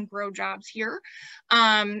manufacturers and grow jobs here,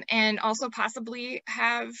 and also possibly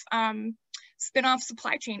have spin-off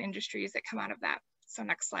supply chain industries that come out of that. So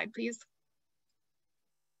next slide, please.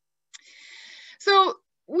 So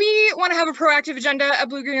we want to have a proactive agenda at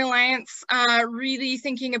Blue-Green Alliance, really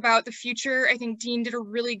thinking about the future. I think Dean did a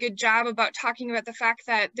really good job about talking about the fact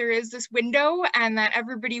that there is this window and that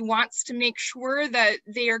everybody wants to make sure that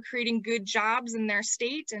they are creating good jobs in their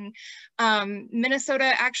state. And Minnesota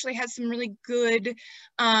actually has some really good,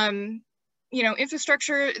 you know,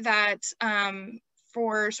 infrastructure that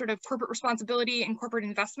for sort of corporate responsibility and corporate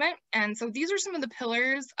investment. And so these are some of the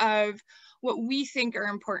pillars of what we think are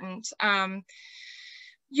important.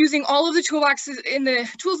 Using all of the toolboxes in the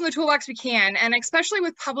tools in the toolbox we can, and especially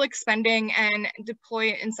with public spending, and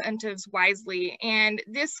deploy incentives wisely. And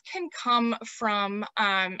this can come from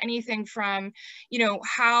anything from, you know,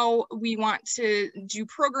 how we want to do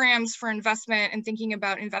programs for investment and thinking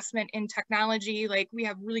about investment in technology. Like we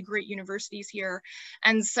have really great universities here.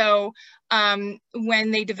 And so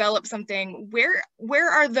when they develop something, where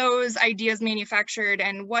are those ideas manufactured,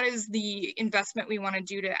 and what is the investment we want to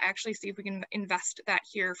do to actually see if we can invest that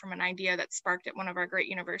here from an idea that's sparked at one of our great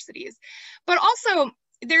universities. But also,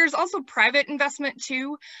 there's also private investment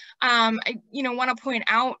too. I want to point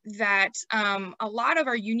out that a lot of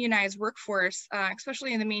our unionized workforce,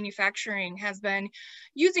 especially in the manufacturing, has been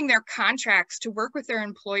using their contracts to work with their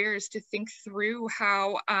employers to think through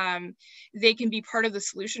how they can be part of the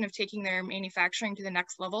solution of taking their manufacturing to the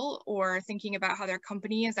next level, or thinking about how their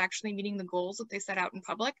company is actually meeting the goals that they set out in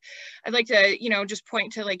public. I'd like to, just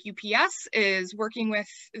point to like UPS is working with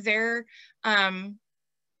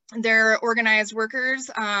their organized work's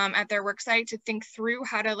at their work site to think through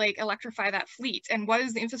how to like electrify that fleet, and what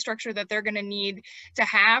is the infrastructure that they're going to need to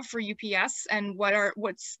have for UPS, and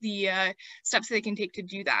what's the steps they can take to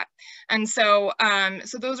do that. And so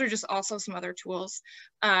so those are just also some other tools.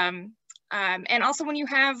 And also when you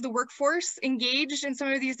have the workforce engaged in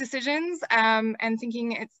some of these decisions and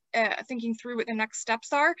thinking through what the next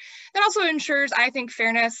steps are, that also ensures, I think,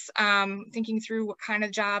 fairness, thinking through what kind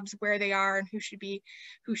of jobs, where they are, and who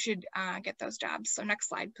should get those jobs. So next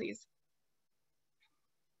slide, please.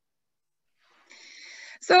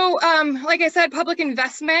 So like I said, public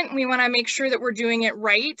investment, we want to make sure that we're doing it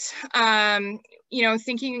right.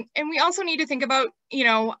 Thinking, and we also need to think about,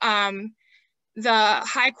 the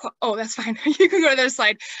that's fine. You can go to the other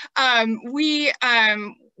slide. We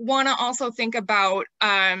want to also think about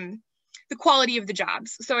the quality of the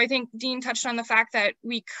jobs. So I think Dean touched on the fact that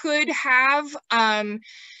we could have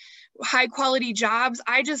high quality jobs.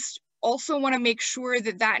 I just also want to make sure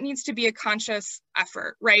that that needs to be a conscious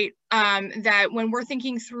effort, right? That when we're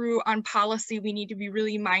thinking through on policy, we need to be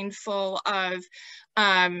really mindful of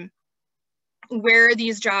where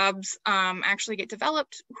these jobs actually get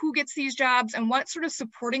developed, who gets these jobs, and what sort of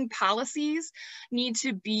supporting policies need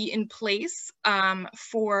to be in place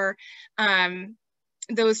for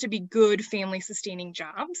those to be good family sustaining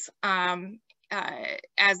jobs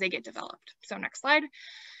as they get developed. So next slide.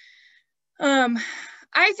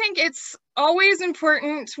 I think it's always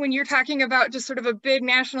important when you're talking about just sort of a big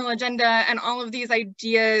national agenda and all of these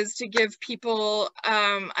ideas to give people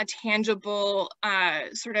a tangible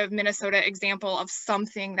sort of Minnesota example of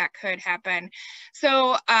something that could happen.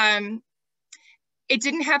 So it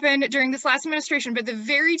didn't happen during this last administration, but the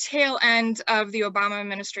very tail end of the Obama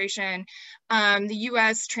administration, the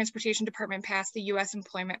U.S. Transportation Department passed the U.S.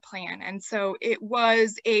 Employment Plan. And so it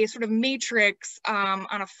was a sort of matrix on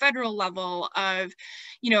a federal level of,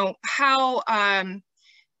 you know, how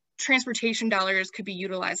transportation dollars could be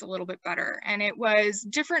utilized a little bit better. And it was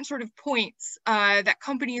different sort of points that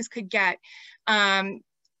companies could get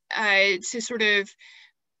to sort of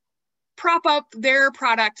prop up their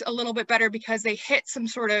product a little bit better because they hit some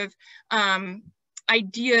sort of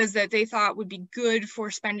ideas that they thought would be good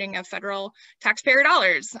for spending of federal taxpayer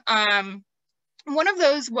dollars. One of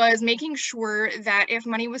those was making sure that if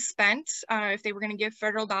money was spent, if they were going to give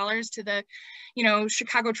federal dollars to the, you know,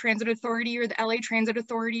 Chicago Transit Authority or the LA Transit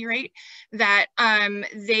Authority, right, that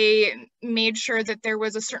they made sure that there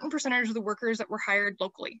was a certain percentage of the workers that were hired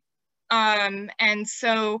locally. And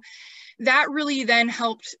so that really then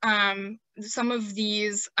helped some of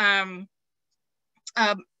these, you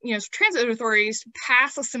know, transit authorities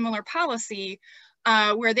pass a similar policy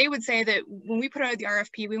where they would say that when we put out the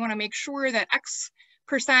RFP, we want to make sure that X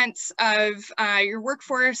percent of your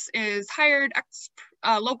workforce is hired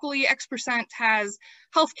locally, X percent has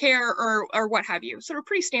healthcare or what have you. Sort of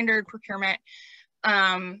pretty standard procurement,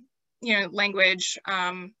 you know, language.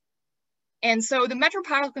 And so the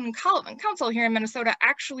Metropolitan Council here in Minnesota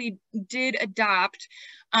actually did adopt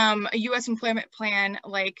a U.S. employment plan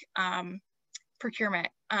like procurement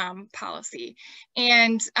policy.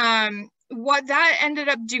 And what that ended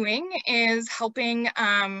up doing is helping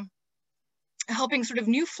sort of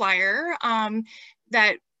New Flyer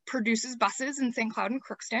that produces buses in St. Cloud and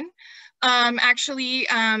Crookston actually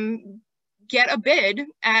get a bid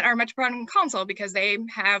at our Metropolitan Council because they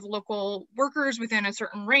have local workers within a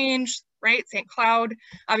certain range, right? St. Cloud,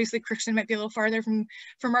 obviously Crookston might be a little farther from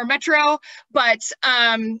our metro, but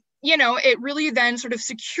you know, it really then sort of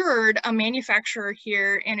secured a manufacturer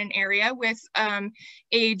here in an area with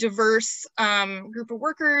a diverse group of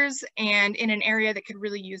workers and in an area that could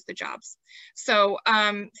really use the jobs. So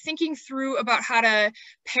thinking through about how to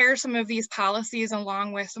pair some of these policies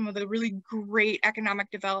along with some of the really great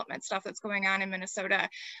economic development stuff that's going on in Minnesota,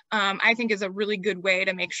 I think is a really good way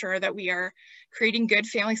to make sure that we are creating good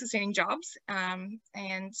family sustaining jobs and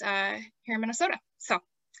here in Minnesota. So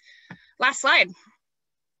last slide.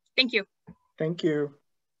 Thank you. Thank you.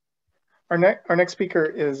 Our next speaker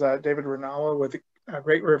is David Ranade with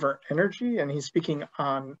Great River Energy, and he's speaking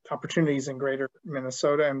on opportunities in Greater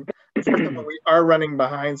Minnesota. And first of all, we are running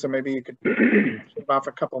behind, so maybe you could shave off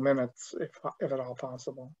a couple minutes if at all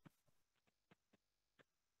possible.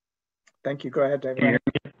 Thank you. Go ahead, David. Can you hear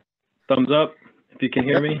me? Thumbs up if you can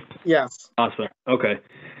hear me. Yes. Awesome. Okay.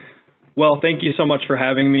 Well, thank you so much for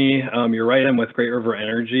having me. You're right, I'm with Great River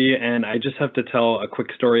Energy, and I just have to tell a quick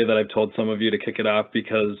story that I've told some of you to kick it off,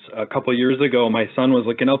 because a couple years ago, my son was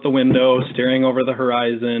looking out the window, staring over the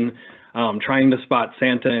horizon, trying to spot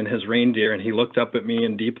Santa and his reindeer, and he looked up at me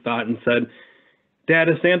in deep thought and said, "Dad,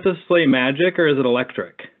 is Santa's sleigh magic or is it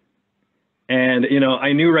electric?" And, you know,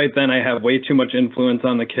 I knew right then I have way too much influence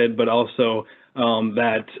on the kid, but also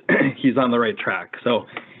that he's on the right track. So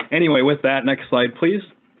anyway, with that, next slide, please.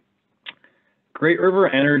 Great River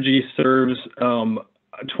Energy serves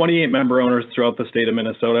 28 member owners throughout the state of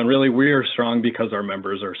Minnesota, and really we are strong because our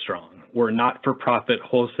members are strong. We're not-for-profit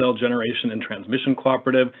wholesale generation and transmission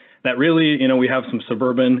cooperative that really, you know, we have some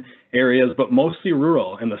suburban areas, but mostly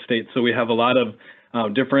rural in the state. So we have a lot of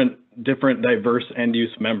different diverse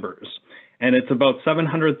end-use members. And it's about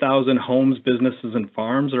 700,000 homes, businesses, and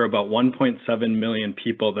farms, or about 1.7 million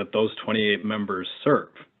people that those 28 members serve.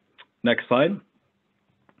 Next slide.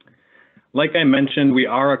 Like I mentioned, we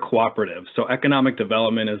are a cooperative, so economic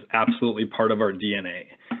development is absolutely part of our DNA.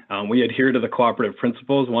 We adhere to the cooperative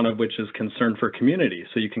principles, one of which is concern for community.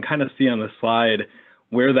 So you can kind of see on the slide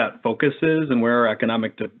where that focus is and where our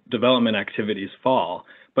economic development activities fall.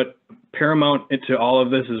 But paramount to all of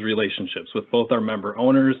this is relationships with both our member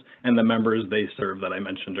owners and the members they serve that I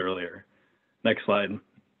mentioned earlier. Next slide.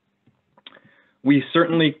 We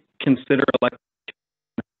certainly consider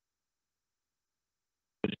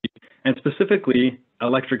and specifically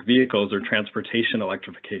electric vehicles or transportation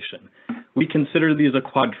electrification. we consider these a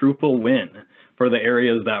quadruple win for the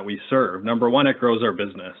areas that we serve. Number one, it grows our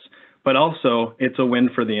business, but also it's a win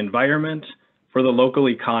for the environment, for the local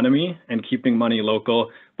economy and keeping money local,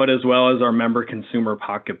 but as well as our member consumer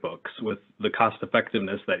pocketbooks with the cost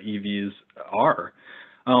effectiveness that EVs are.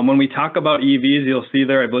 When we talk about EVs, you'll see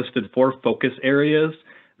there I've listed 4 focus areas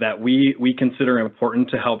that we consider important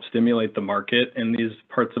to help stimulate the market in these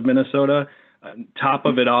parts of Minnesota. Top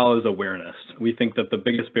of it all is awareness. We think that the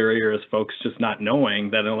biggest barrier is folks just not knowing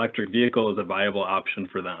that an electric vehicle is a viable option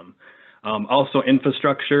for them. Also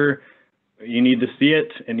infrastructure, you need to see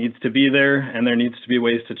it, it needs to be there, and there needs to be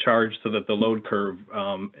ways to charge so that the load curve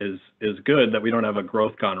is good, that we don't have a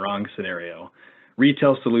growth gone wrong scenario.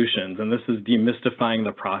 Retail solutions, and this is demystifying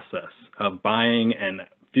the process of buying and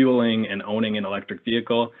fueling and owning an electric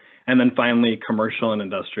vehicle. And then finally, commercial and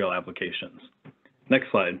industrial applications.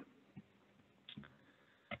 Next slide.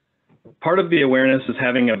 Part of the awareness is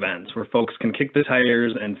having events where folks can kick the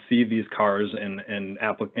tires and see these cars and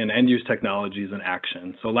end-use technologies in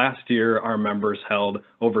action. So last year, our members held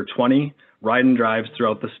over 20 ride and drives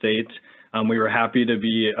throughout the state. We were happy to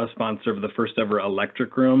be a sponsor of the first ever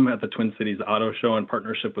electric room at the Twin Cities Auto Show in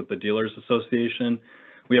partnership with the Dealers Association.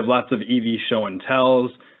 We have lots of EV show and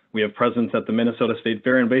tells. We have presence at the Minnesota State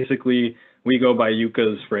Fair, and basically we go by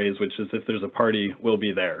Yuka's phrase, which is if there's a party, we'll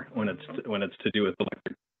be there when it's to do with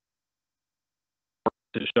electric,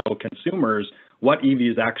 to show consumers what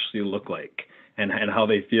EVs actually look like and how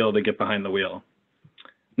they feel to get behind the wheel.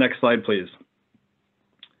 Next slide, please.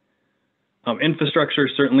 Infrastructure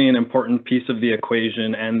is certainly an important piece of the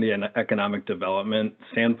equation and the economic development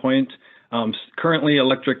standpoint. Currently,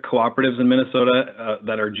 electric cooperatives in Minnesota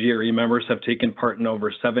that are GRE members have taken part in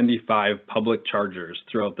over 75 public chargers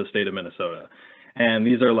throughout the state of Minnesota. And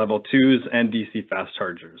these are level 2s and DC fast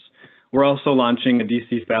chargers. We're also launching a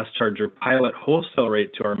DC fast charger pilot wholesale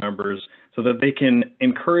rate to our members so that they can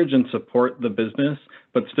encourage and support the business,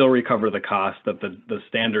 but still recover the cost that the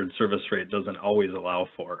standard service rate doesn't always allow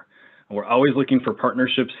for. We're always looking for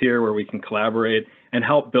partnerships here where we can collaborate and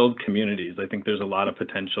help build communities. I think there's a lot of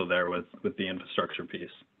potential there with the infrastructure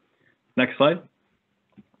piece. Next slide.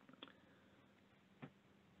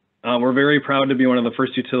 We're very proud to be one of the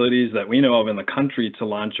first utilities that we know of in the country to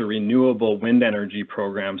launch a renewable wind energy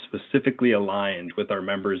program specifically aligned with our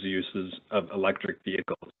members' uses of electric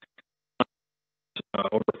vehicles.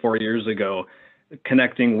 Over 4 years ago,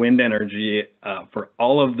 connecting wind energy for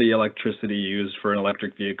all of the electricity used for an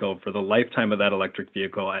electric vehicle for the lifetime of that electric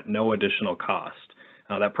vehicle at no additional cost.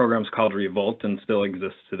 That program is called Revolt and still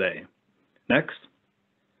exists today. Next.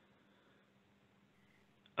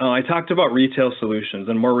 I talked about retail solutions,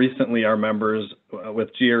 and more recently our members with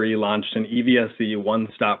GRE launched an EVSE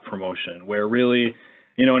one-stop promotion where really,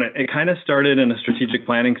 you know, and it kind of started in a strategic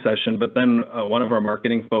planning session, but then one of our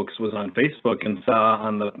marketing folks was on Facebook and saw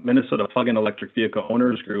on the Minnesota Plug-in Electric Vehicle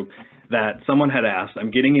Owners Group that someone had asked, I'm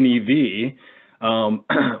getting an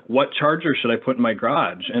EV, what charger should I put in my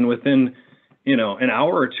garage? And within, you know, an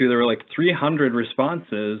hour or two, there were like 300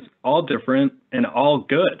 responses, all different and all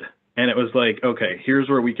good. And it was like, okay, here's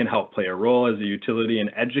where we can help play a role as a utility and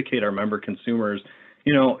educate our member consumers.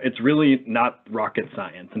 You know, it's really not rocket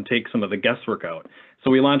science and take some of the guesswork out. So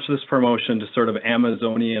we launched this promotion to sort of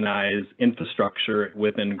Amazonianize infrastructure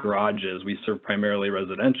within garages. We serve primarily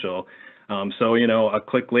residential. So, you know, a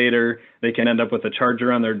click later, they can end up with a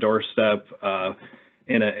charger on their doorstep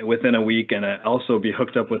within a week, and also be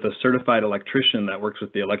hooked up with a certified electrician that works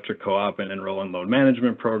with the electric co-op and enroll in load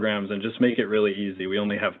management programs and just make it really easy. We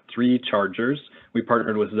only have 3 chargers. We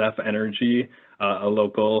partnered with Zeph Energy, a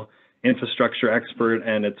local infrastructure expert,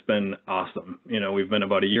 and it's been awesome. You know, we've been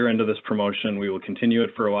about a year into this promotion. We will continue it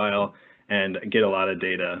for a while and get a lot of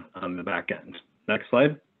data on the back end. Next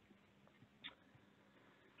slide.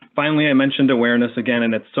 Finally, I mentioned awareness again,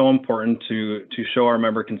 and it's so important to show our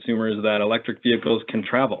member consumers that electric vehicles can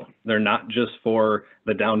travel. They're not just for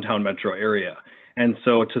the downtown metro area. And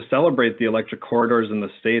so to celebrate the electric corridors in the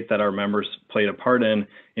state that our members played a part in,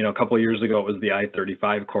 you know, a couple of years ago, it was the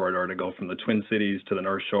I-35 corridor to go from the Twin Cities to the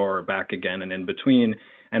North Shore, back again and in between.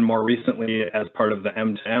 And more recently, as part of the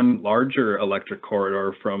M2M larger electric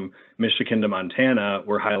corridor from Michigan to Montana,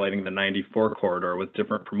 we're highlighting the 94 corridor with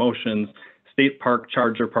different promotions, state park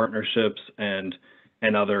charger partnerships, and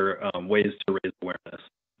other ways to raise awareness.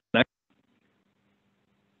 Next.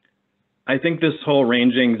 I think this whole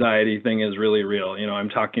range anxiety thing is really real. You know, I'm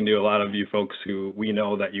talking to a lot of you folks who we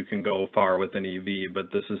know that you can go far with an EV,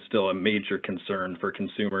 but this is still a major concern for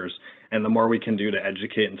consumers. And the more we can do to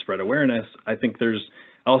educate and spread awareness, I think there's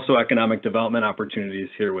also economic development opportunities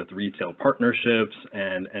here with retail partnerships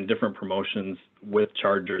and different promotions with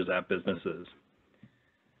chargers at businesses.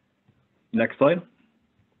 Next slide.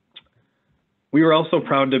 We were also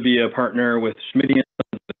proud to be a partner with Schmidt & Sons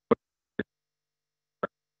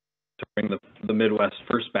to bring the Midwest's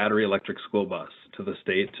first battery electric school bus to the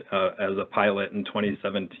state as a pilot in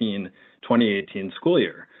 2017-2018 school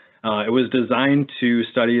year. It was designed to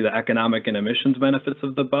study the economic and emissions benefits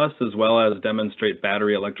of the bus, as well as demonstrate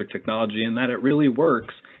battery electric technology, and that it really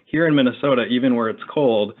works here in Minnesota, even where it's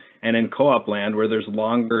cold, and in co-op land where there's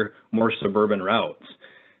longer, more suburban routes.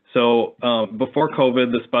 So before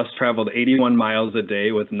COVID, this bus traveled 81 miles a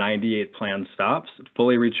day with 98 planned stops,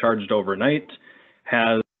 fully recharged overnight,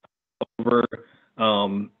 has over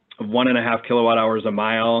 1.5 kilowatt hours a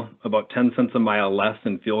mile, about 10 cents a mile less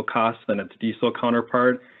in fuel costs than its diesel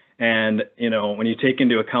counterpart. And, you know, when you take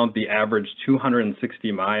into account the average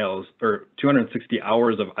 260 miles or 260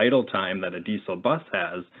 hours of idle time that a diesel bus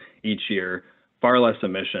has each year, far less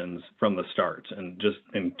emissions from the start, and just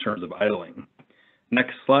in terms of idling.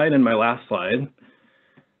 Next slide, and my last slide.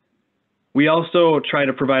 We also try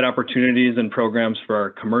to provide opportunities and programs for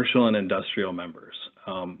our commercial and industrial members.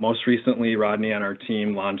 Most recently, Rodney on our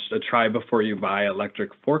team launched a Try Before You Buy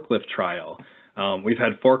electric forklift trial. We've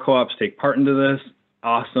had 4 co-ops take part into this.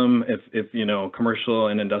 Awesome if you know, commercial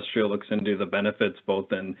and industrial looks into the benefits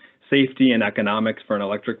both in safety and economics for an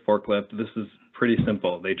electric forklift. This is pretty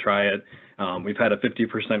simple. They try it. We've had a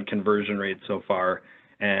 50% conversion rate so far,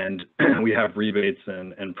 and we have rebates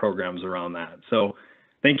and programs around that. So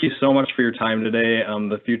thank you so much for your time today.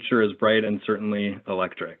 The future is bright and certainly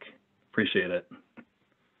electric. Appreciate it.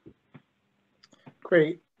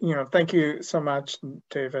 Great. You know, thank you so much,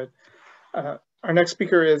 David. Our next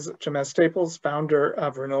speaker is James Staples, founder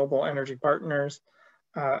of Renewable Energy Partners.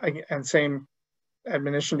 And same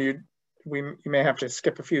admonition to you, you may have to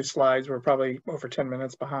skip a few slides. We're probably over 10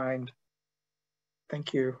 minutes behind.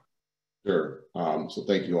 Thank you. Sure. So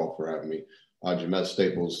thank you all for having me. James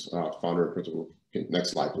Staples, founder and principal.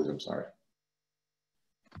 Next slide, please. I'm sorry.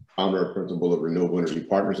 Founder and principal of Renewable Energy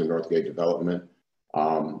Partners in Northgate Development.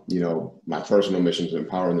 You know, my personal mission is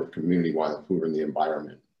empowering the community while improving the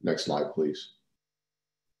environment. Next slide, please.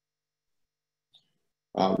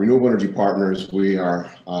 Renewable Energy Partners, we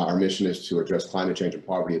are, our mission is to address climate change and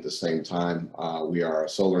poverty at the same time. We are a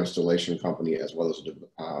solar installation company as well as an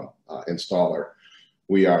installer.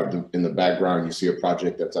 We are, in the background, you see a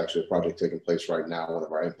project that's actually a project taking place right now, one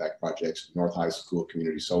of our impact projects, North High School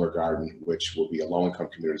Community Solar Garden, which will be a low-income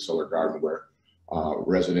community solar garden where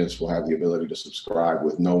residents will have the ability to subscribe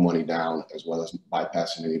with no money down, as well as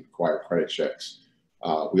bypassing any required credit checks.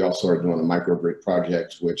 We also are doing a microgrid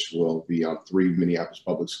project, which will be on 3 Minneapolis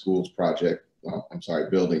Public Schools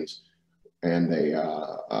buildings, and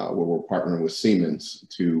where we're partnering with Siemens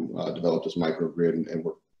to develop this microgrid, and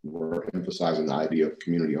we're emphasizing the idea of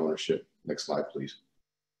community ownership. Next slide, please.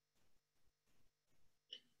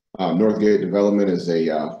 Northgate Development is a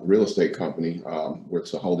real estate company.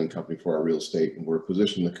 It's a holding company for our real estate, and we're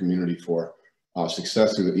positioning the community for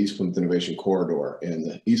success through the East Plymouth Innovation Corridor. And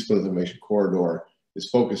the East Plymouth Innovation Corridor is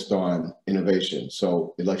focused on innovation.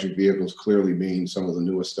 So electric vehicles clearly being some of the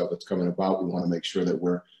newest stuff that's coming about. We want to make sure that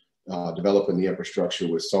we're developing the infrastructure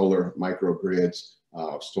with solar, microgrids,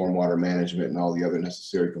 stormwater management, and all the other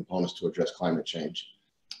necessary components to address climate change.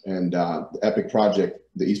 And the EPIC project,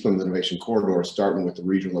 the East Plymouth Innovation Corridor, is starting with the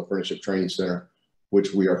Regional Apprenticeship Training Center,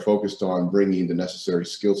 which we are focused on bringing the necessary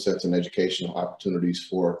skill sets and educational opportunities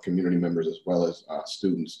for community members as well as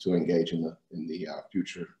students to engage in the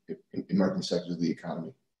future emerging sectors of the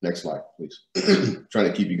economy. Next slide, please. Trying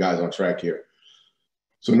to keep you guys on track here.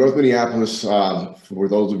 So North Minneapolis, for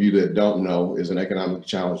those of you that don't know, is an economically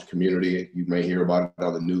challenged community. You may hear about it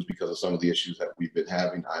on the news because of some of the issues that we've been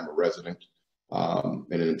having. I'm a resident and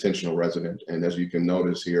an intentional resident. And as you can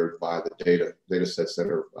notice here by the data sets that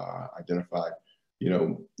are identified, you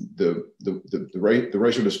know, the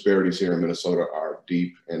racial disparities here in Minnesota are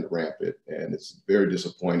deep and rampant. And it's very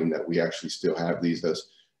disappointing that we actually still have these as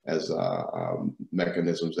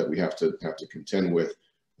mechanisms that we have to contend with.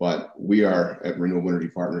 But we are at Renewable Energy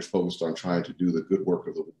Partners focused on trying to do the good work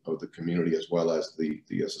of the community as well as the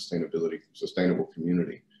sustainable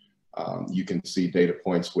community. You can see data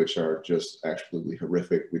points which are just absolutely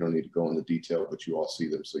horrific. We don't need to go into detail, but you all see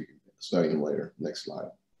them so you can study them later. Next slide,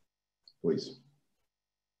 please.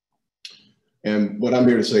 And what I'm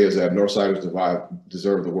here to say is that Northsiders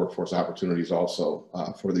deserve the workforce opportunities also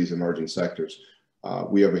for these emerging sectors.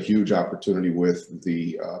 We have a huge opportunity with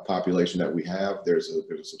the population that we have. There's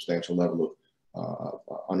a substantial level of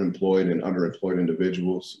unemployed and underemployed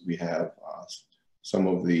individuals. We have some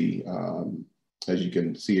of the, as you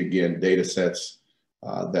can see again, data sets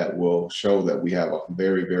that will show that we have a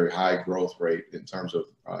very, very high growth rate in terms of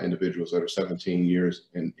individuals that are 17 years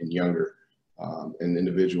and younger. and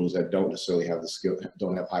individuals that don't necessarily have the skill,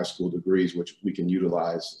 don't have high school degrees, which we can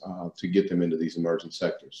utilize to get them into these emerging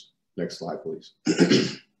sectors. Next slide, please.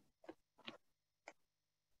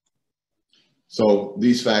 So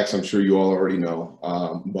these facts, I'm sure you all already know,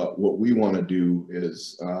 but what we want to do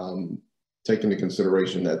is take into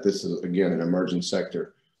consideration that this is, again, an emerging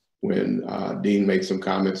sector. When Dean made some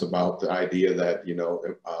comments about the idea that, you know,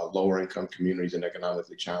 lower income communities and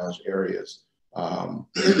economically challenged areas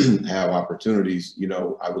have opportunities, you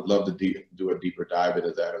know, I would love to do a deeper dive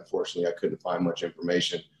into that. Unfortunately, I couldn't find much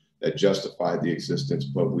information that justified the existence,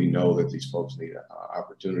 but we know that these folks need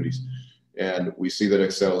opportunities. And we see that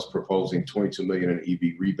Excel is proposing 22 million in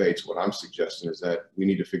EV rebates. What I'm suggesting is that we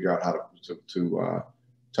need to figure out how to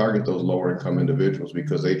target those lower income individuals,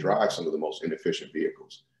 because they drive some of the most inefficient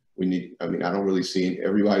vehicles. We need, I mean, I don't really see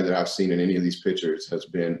everybody that I've seen in any of these pictures has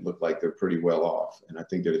look like they're pretty well off. And I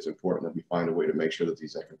think that it's important that we find a way to make sure that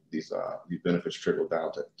these benefits trickle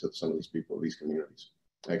down to some of these people, these communities.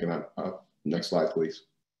 Next slide, please.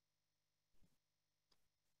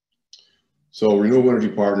 So Renewable Energy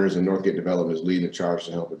Partners and Northgate Development is leading the charge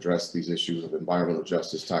to help address these issues of environmental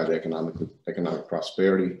justice tied to economic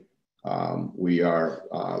prosperity. We are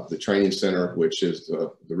the training center, which is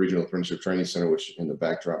the Regional Apprenticeship Training Center, which in the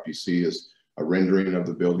backdrop you see is a rendering of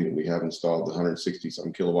the building. We have installed the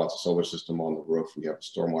 160-some kilowatts of solar system on the roof. We have a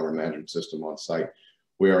stormwater management system on site.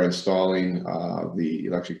 We are installing the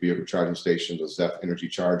electric vehicle charging station, the ZEF energy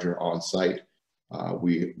charger on site.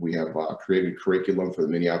 We have created curriculum for the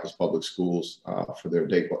Minneapolis Public Schools for their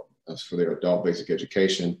adult basic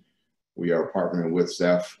education. We are partnering with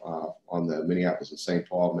ZEF on the Minneapolis and St.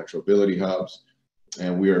 Paul Metrobility hubs,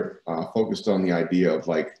 and we are focused on the idea of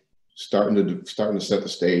like starting to set the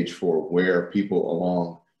stage for where people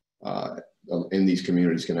along in these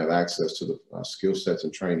communities can have access to the skill sets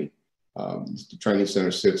and training. The training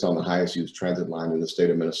center sits on the highest used transit line in the state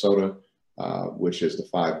of Minnesota, which is the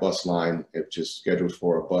 5 bus line, which is scheduled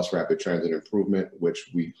for a bus rapid transit improvement,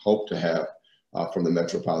 which we hope to have from the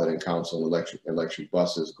Metropolitan Council electric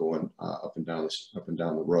buses going up and down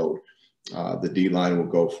the road. The D line will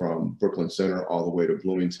go from Brooklyn Center all the way to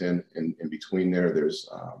Bloomington, and in between there's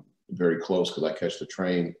very close, because I catch the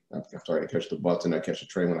train. I'm sorry, I catch the bus and I catch the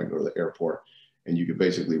train when I go to the airport, and you can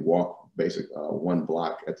basically walk one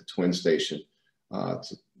block at the Twin Station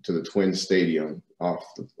to the Twin Stadium off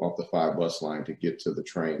the 5 bus line to get to the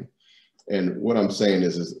train. And what I'm saying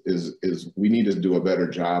is we need to do a better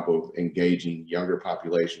job of engaging younger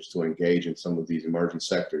populations to engage in some of these emerging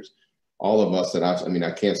sectors. All of us that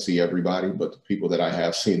I can't see everybody, but the people that I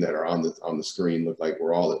have seen that are on the screen look like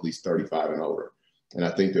we're all at least 35 and over. And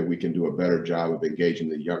I think that we can do a better job of engaging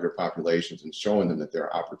the younger populations and showing them that there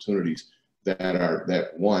are opportunities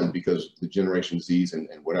because the Generation Zs and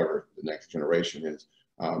whatever the next generation is,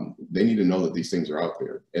 they need to know that these things are out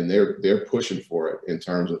there, and they're pushing for it in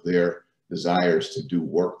terms of their desires to do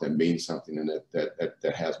work that means something and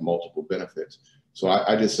that has multiple benefits. So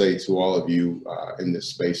I just say to all of you in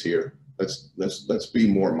this space here, let's be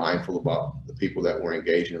more mindful about the people that we're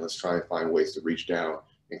engaging, and let's try and find ways to reach down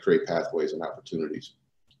and create pathways and opportunities.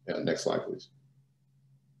 Next slide, please.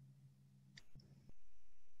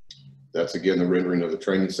 That's again the rendering of the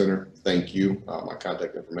training center. Thank you. My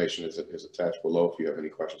contact information is attached below. If you have any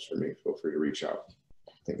questions for me, feel free to reach out.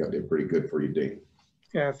 I think I did pretty good for you, Dean.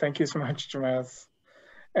 Yeah, thank you so much, Jameez.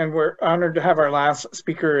 And we're honored to have our last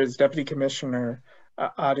speaker is Deputy Commissioner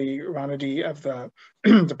Aditya Ranade of the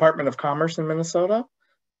Department of Commerce in Minnesota.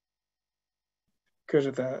 Go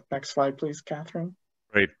to the next slide, please, Catherine.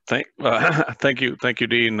 Great. Thank you,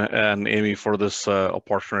 Dean and Amy, for this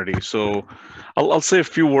opportunity. So I'll say a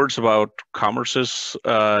few words about Commerce's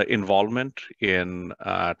involvement in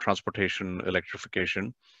transportation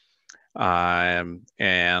electrification.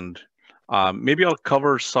 Maybe I'll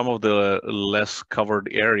cover some of the less covered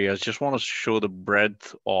areas. Just want to show the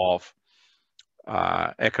breadth of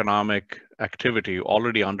economic activity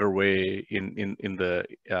already underway in the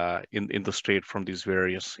state from these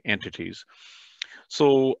various entities.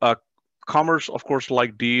 So Commerce, of course,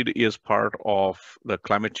 like DEED, is part of the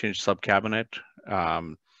climate change subcabinet.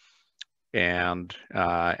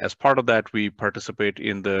 As part of that, we participate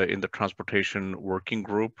in the transportation working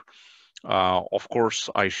group. Of course,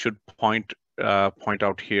 I should point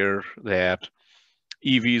out here that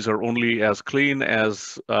EVs are only as clean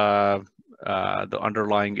as the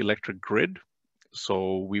underlying electric grid.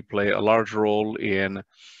 So we play a large role in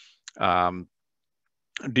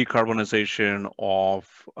decarbonization of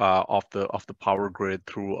the power grid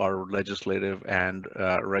through our legislative and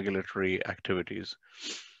regulatory activities.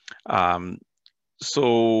 At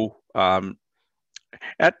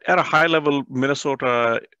a high level,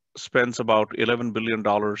 Minnesota spends about $11 billion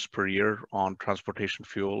per year on transportation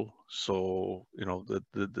fuel. So, you know,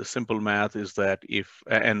 the simple math is that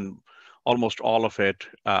and almost all of it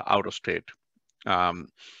out of state.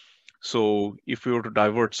 So if we were to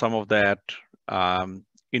divert some of that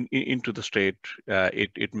into the state,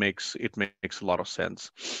 it makes a lot of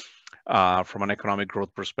sense from an economic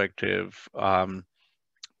growth perspective.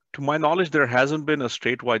 To my knowledge, there hasn't been a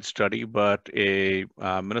statewide study, but a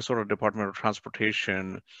Minnesota Department of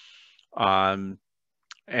Transportation and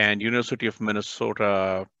University of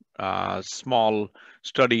Minnesota small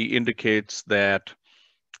study indicates that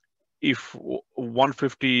if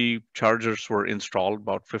 150 chargers were installed,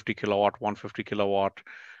 about 50 kilowatt, 150 kilowatt,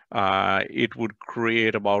 it would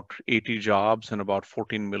create about 80 jobs and about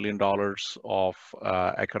 $14 million of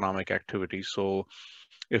economic activity. So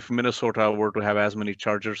if Minnesota were to have as many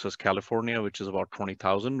chargers as California, which is about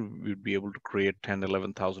 20,000, we'd be able to create 10,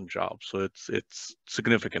 11,000 jobs. So it's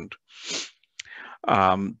significant.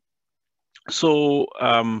 In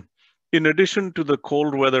addition to the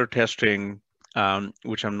cold weather testing,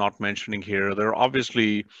 which I'm not mentioning here, there are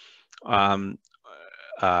obviously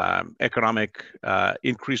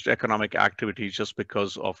increased economic activity just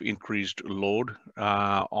because of increased load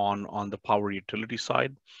on the power utility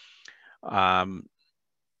side.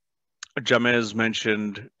 Jamez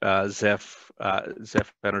mentioned Zeph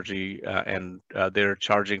Energy and their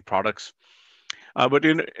charging products. But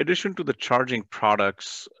in addition to the charging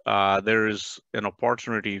products, there is an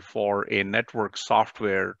opportunity for a network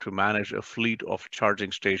software to manage a fleet of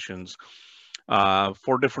charging stations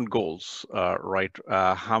for different goals, right?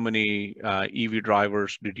 How many EV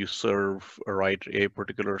drivers did you serve, right? A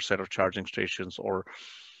particular set of charging stations, or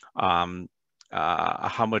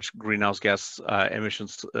how much greenhouse gas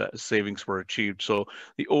emissions savings were achieved. So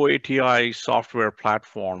the OATI software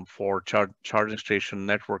platform for charging station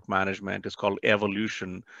network management is called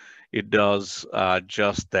Evolution. It does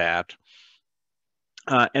just that.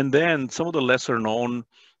 And then some of the lesser known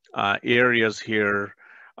areas here,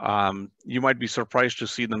 you might be surprised to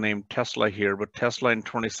see the name Tesla here, but Tesla in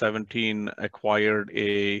 2017 acquired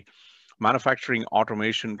a manufacturing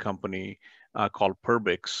automation company called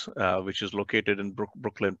Perbix, which is located in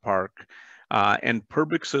Brooklyn Park. And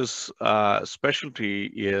Perbix's specialty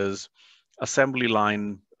is assembly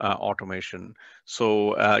line automation.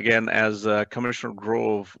 So again, as Commissioner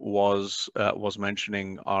Grove was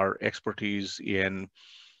mentioning, our expertise in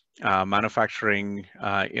manufacturing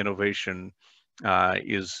innovation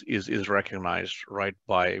is recognized, right,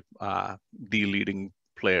 by the leading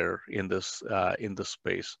player in this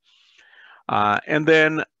space. And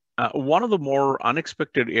then one of the more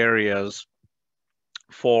unexpected areas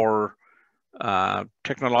for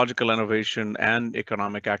technological innovation and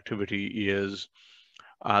economic activity is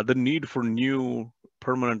the need for new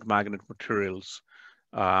permanent magnet materials.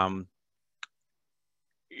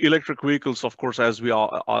 Electric vehicles, of course, as we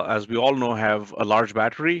all know, have a large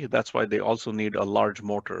battery. That's why they also need a large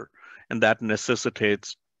motor, and that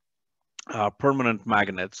necessitates permanent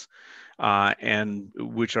magnets, and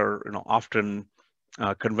which are often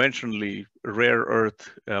conventionally rare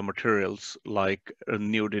earth materials like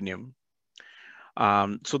neodymium.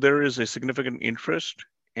 So there is a significant interest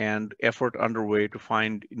and effort underway to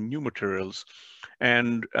find new materials.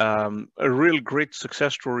 And a real great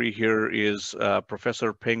success story here is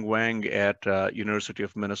Professor Peng Wang at University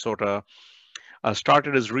of Minnesota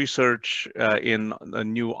started his research in the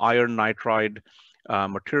new iron nitride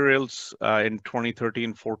materials in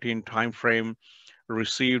 2013-14 timeframe,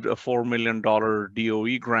 received a $4 million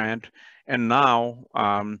DOE grant, and now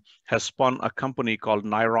has spun a company called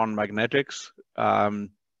Niron Magnetics.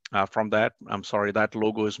 From that, I'm sorry, that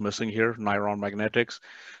logo is missing here, Niron Magnetics.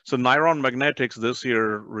 So Niron Magnetics this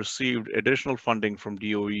year received additional funding from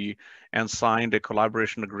DOE and signed a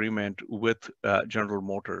collaboration agreement with General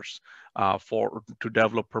Motors to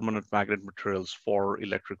develop permanent magnet materials for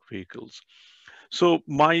electric vehicles. So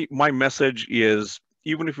my message is,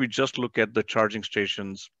 even if we just look at the charging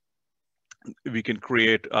stations, we can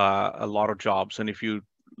create a lot of jobs. And if you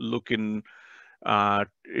look in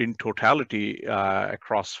totality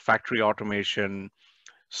across factory automation,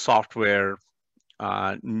 software,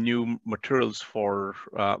 new materials for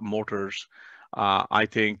motors, I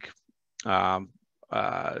think the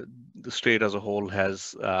state as a whole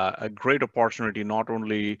has a great opportunity not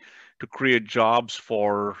only to create jobs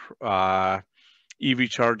for EV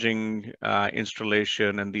charging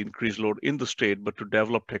installation and the increased load in the state, but to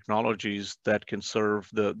develop technologies that can serve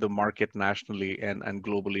the market nationally and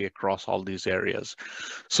globally across all these areas.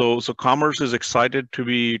 So Commerce is excited to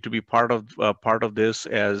be part of this,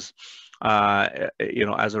 as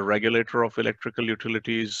as a regulator of electrical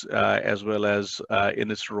utilities, as well as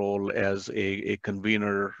in its role as a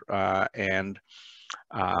convener and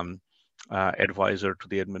advisor to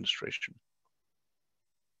the administration.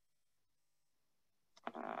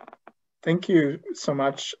 Thank you so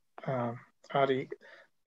much, Adi.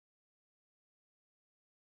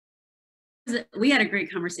 We had a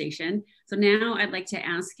great conversation. So now I'd like to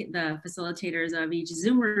ask the facilitators of each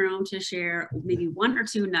Zoom room to share maybe 1 or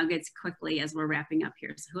 2 nuggets quickly as we're wrapping up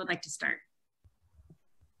here. So who would like to start?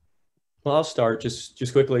 Well, I'll start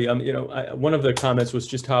just quickly. One of the comments was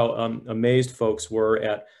just how amazed folks were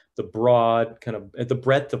at the broad at the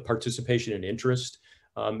breadth of participation and interest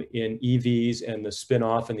in EVs and the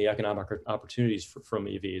spin-off and the economic opportunities from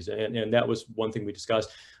EVs. And that was one thing we discussed.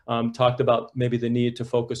 Talked about maybe the need to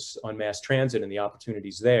focus on mass transit and the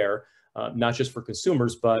opportunities there, not just for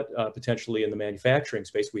consumers, but potentially in the manufacturing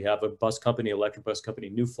space. We have a bus company, electric bus company,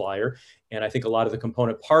 New Flyer, and I think a lot of the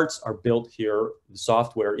component parts are built here, the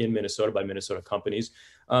software in Minnesota by Minnesota companies.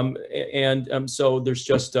 So there's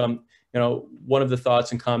just, one of the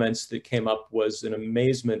thoughts and comments that came up was an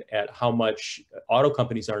amazement at how much auto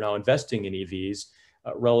companies are now investing in EVs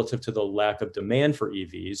relative to the lack of demand for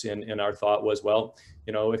EVs. And our thought was, well,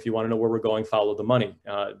 if you want to know where we're going, follow the money.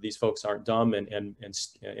 These folks aren't dumb, and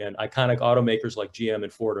iconic automakers like GM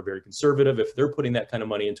and Ford are very conservative. If they're putting that kind of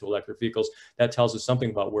money into electric vehicles, that tells us something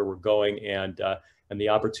about where we're going, and the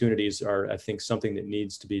opportunities are, I think, something that need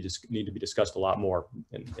to be discussed a lot more.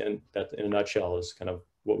 And that, in a nutshell, is kind of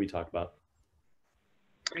what we talked about.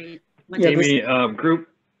 Great. Amy, group.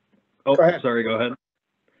 Oh, sorry. Go ahead.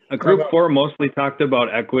 Group 4 mostly talked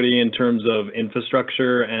about equity in terms of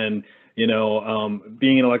infrastructure, and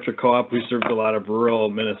being an electric co-op, we served a lot of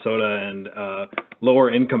rural Minnesota and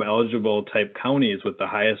lower income eligible type counties with the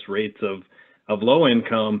highest rates of low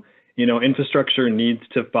income. Infrastructure needs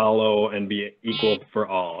to follow and be equal for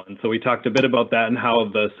all. And so we talked a bit about that and how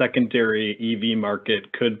the secondary EV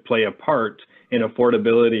market could play a part in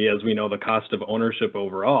affordability, as we know the cost of ownership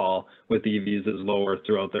overall with EVs is lower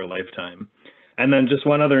throughout their lifetime. And then just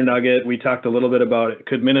one other nugget, we talked a little bit about,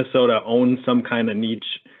 could Minnesota own some kind of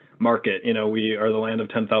niche market? We are the land of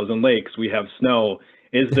 10,000 lakes, we have snow.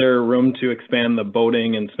 Is there room to expand the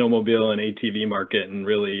boating and snowmobile and ATV market and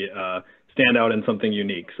really stand out in something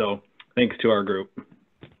unique? So thanks to our group.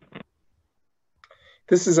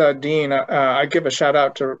 This is Dean. I give a shout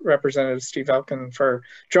out to Representative Steve Elkin for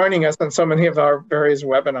joining us on so many of our various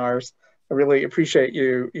webinars. I really appreciate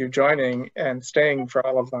you joining and staying for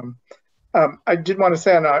all of them. I did want to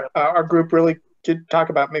say on our group really did talk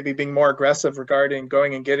about maybe being more aggressive regarding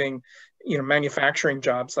going and getting manufacturing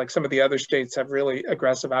jobs. Like some of the other states have really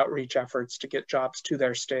aggressive outreach efforts to get jobs to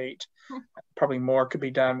their state. Probably more could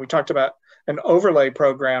be done. We talked about an overlay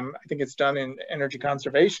program. I think it's done in energy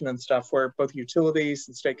conservation and stuff, where both utilities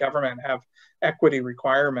and state government have equity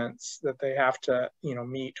requirements that they have to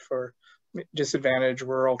meet for disadvantaged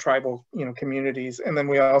rural tribal communities. And then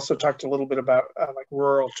we also talked a little bit about like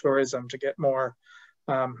rural tourism to get more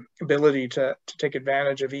ability to take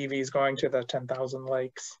advantage of EVs going to the 10,000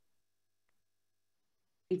 lakes.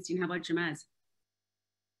 Thanks, Dean. How about Jamez?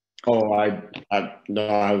 Oh, I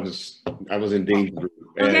was in Dean's group.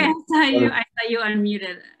 Okay, I saw you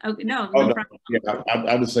unmuted. Okay, no problem. Yeah,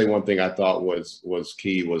 I would say one thing I thought was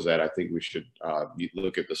key was that I think we should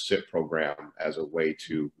look at the SIP program as a way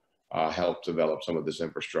to help develop some of this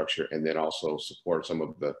infrastructure, and then also support some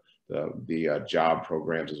of the job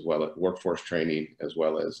programs, as well as workforce training, as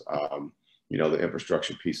well as the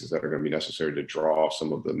infrastructure pieces that are going to be necessary to draw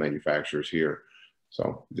some of the manufacturers here.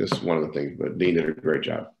 So just one of the things, but Dean did a great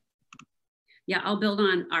job. Yeah, I'll build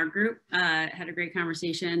on our group. Had a great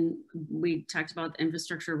conversation. We talked about the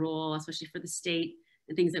infrastructure role, especially for the state,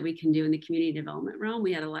 and things that we can do in the community development realm.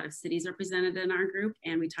 We had a lot of cities represented in our group,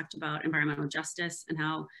 and we talked about environmental justice and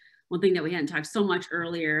how one thing that we hadn't talked so much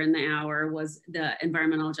earlier in the hour was the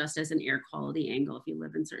environmental justice and air quality angle. If you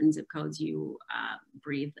live in certain zip codes, you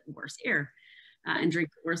breathe worse air and drink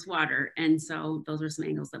worse water. And so those were some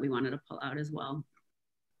angles that we wanted to pull out as well.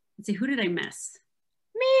 Let's see, who did I miss?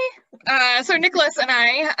 Me. So Nicholas and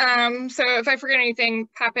I, so if I forget anything,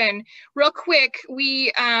 pop in. Real quick,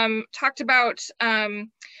 we talked about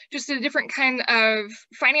just a different kind of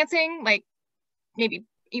financing, like maybe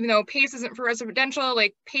even though PACE isn't for residential,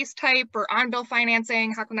 like PACE type or on-bill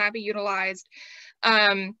financing, how can that be utilized?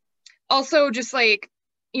 Also just like,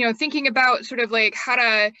 thinking about sort of like how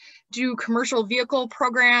to do commercial vehicle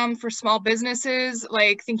program for small businesses,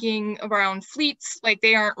 like thinking around fleets, like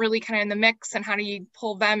they aren't really kind of in the mix, and how do you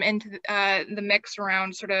pull them into the mix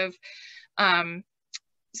around sort of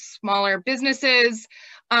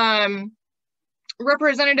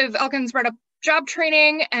Representative Elkins brought up job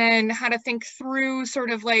training and how to think through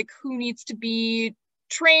sort of like who needs to be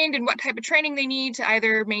trained and what type of training they need to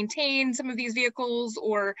either maintain some of these vehicles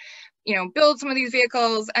or, you know, build some of these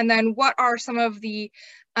vehicles. And then what are some of the,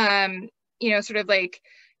 you know, sort of like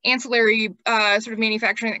ancillary sort of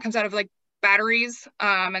manufacturing that comes out of like batteries.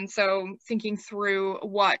 And so thinking through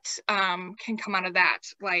what can come out of that,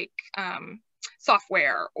 like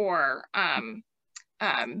software or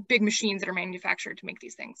big machines that are manufactured to make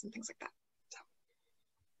these things and things like that. So.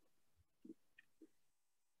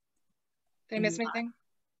 Did I miss anything?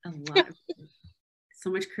 A lot. So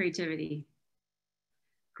much creativity.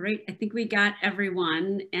 Great. I think we got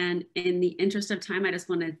everyone. And in the interest of time, I just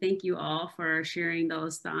want to thank you all for sharing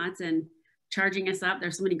those thoughts and charging us up.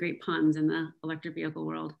 There's so many great puns in the electric vehicle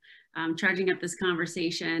world. Charging up this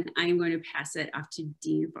conversation. I am going to pass it off to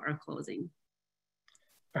Dean for our closing.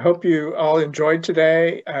 I hope you all enjoyed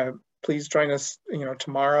today. Please join us,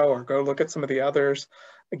 tomorrow, or go look at some of the others.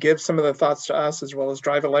 Give some of the thoughts to us, as well as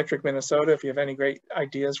Drive Electric Minnesota if you have any great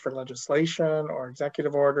ideas for legislation or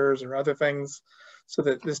executive orders or other things, so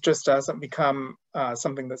that this just doesn't become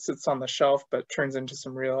something that sits on the shelf, but turns into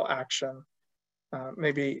some real action.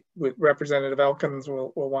 Maybe with Representative Elkins,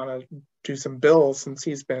 we'll want to do some bills, since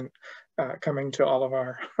he's been coming to all of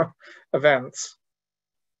our events.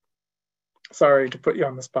 Sorry to put you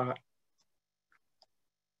on the spot.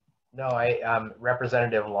 No,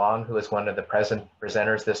 Representative Long, who is one of the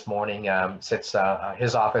presenters this morning, sits,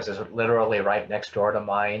 his office is literally right next door to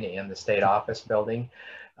mine in the state office building.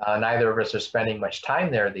 Neither of us are spending much time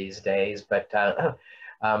there these days, but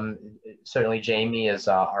certainly Jamie is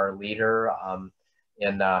our leader on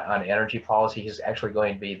energy policy. He's actually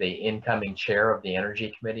going to be the incoming chair of the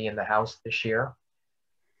Energy Committee in the House this year.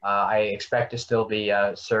 I expect to still be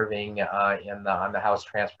serving on the House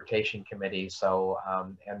Transportation Committee. So,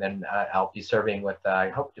 and then I'll be serving with, I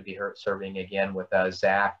hope to be serving again with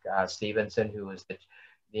Zach Stevenson, who is the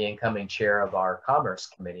incoming chair of our Commerce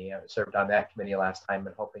Committee. I served on that committee last time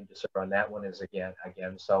and hoping to serve on that one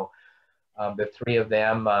again. So the three of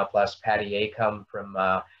them, plus Patty Acom from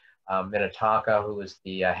Minnetonka, who is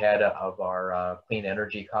the head of our Clean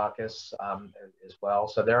Energy Caucus as well.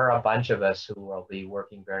 So there are a bunch of us who will be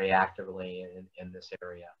working very actively in this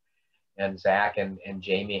area. And Zach and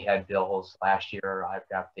Jamie had bills last year. I've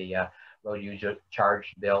got the road user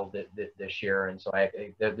charge bill this year. And so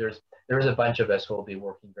there's a bunch of us who will be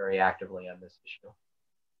working very actively on this issue.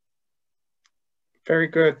 Very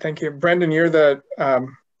good, thank you. Brendan, you're the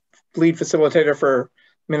lead facilitator for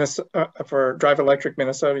Minnesota, for Drive Electric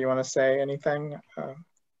Minnesota. You want to say anything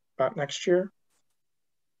about next year?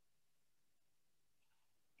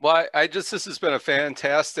 Well, this has been a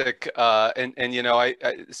fantastic,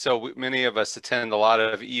 so many of us attend a lot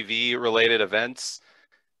of EV related events,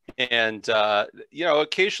 and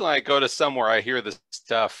occasionally I go to somewhere, I hear this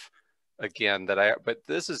stuff again but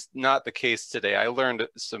this is not the case today. I learned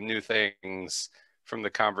some new things from the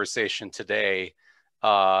conversation today.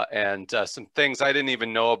 And some things I didn't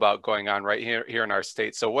even know about going on right here in our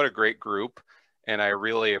state. So what a great group. And I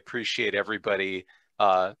really appreciate everybody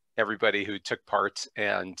who took part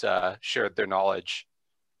and shared their knowledge.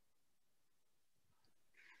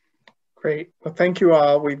 Great. Well, thank you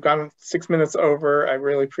all. We've gone 6 minutes over. I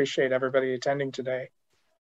really appreciate everybody attending today.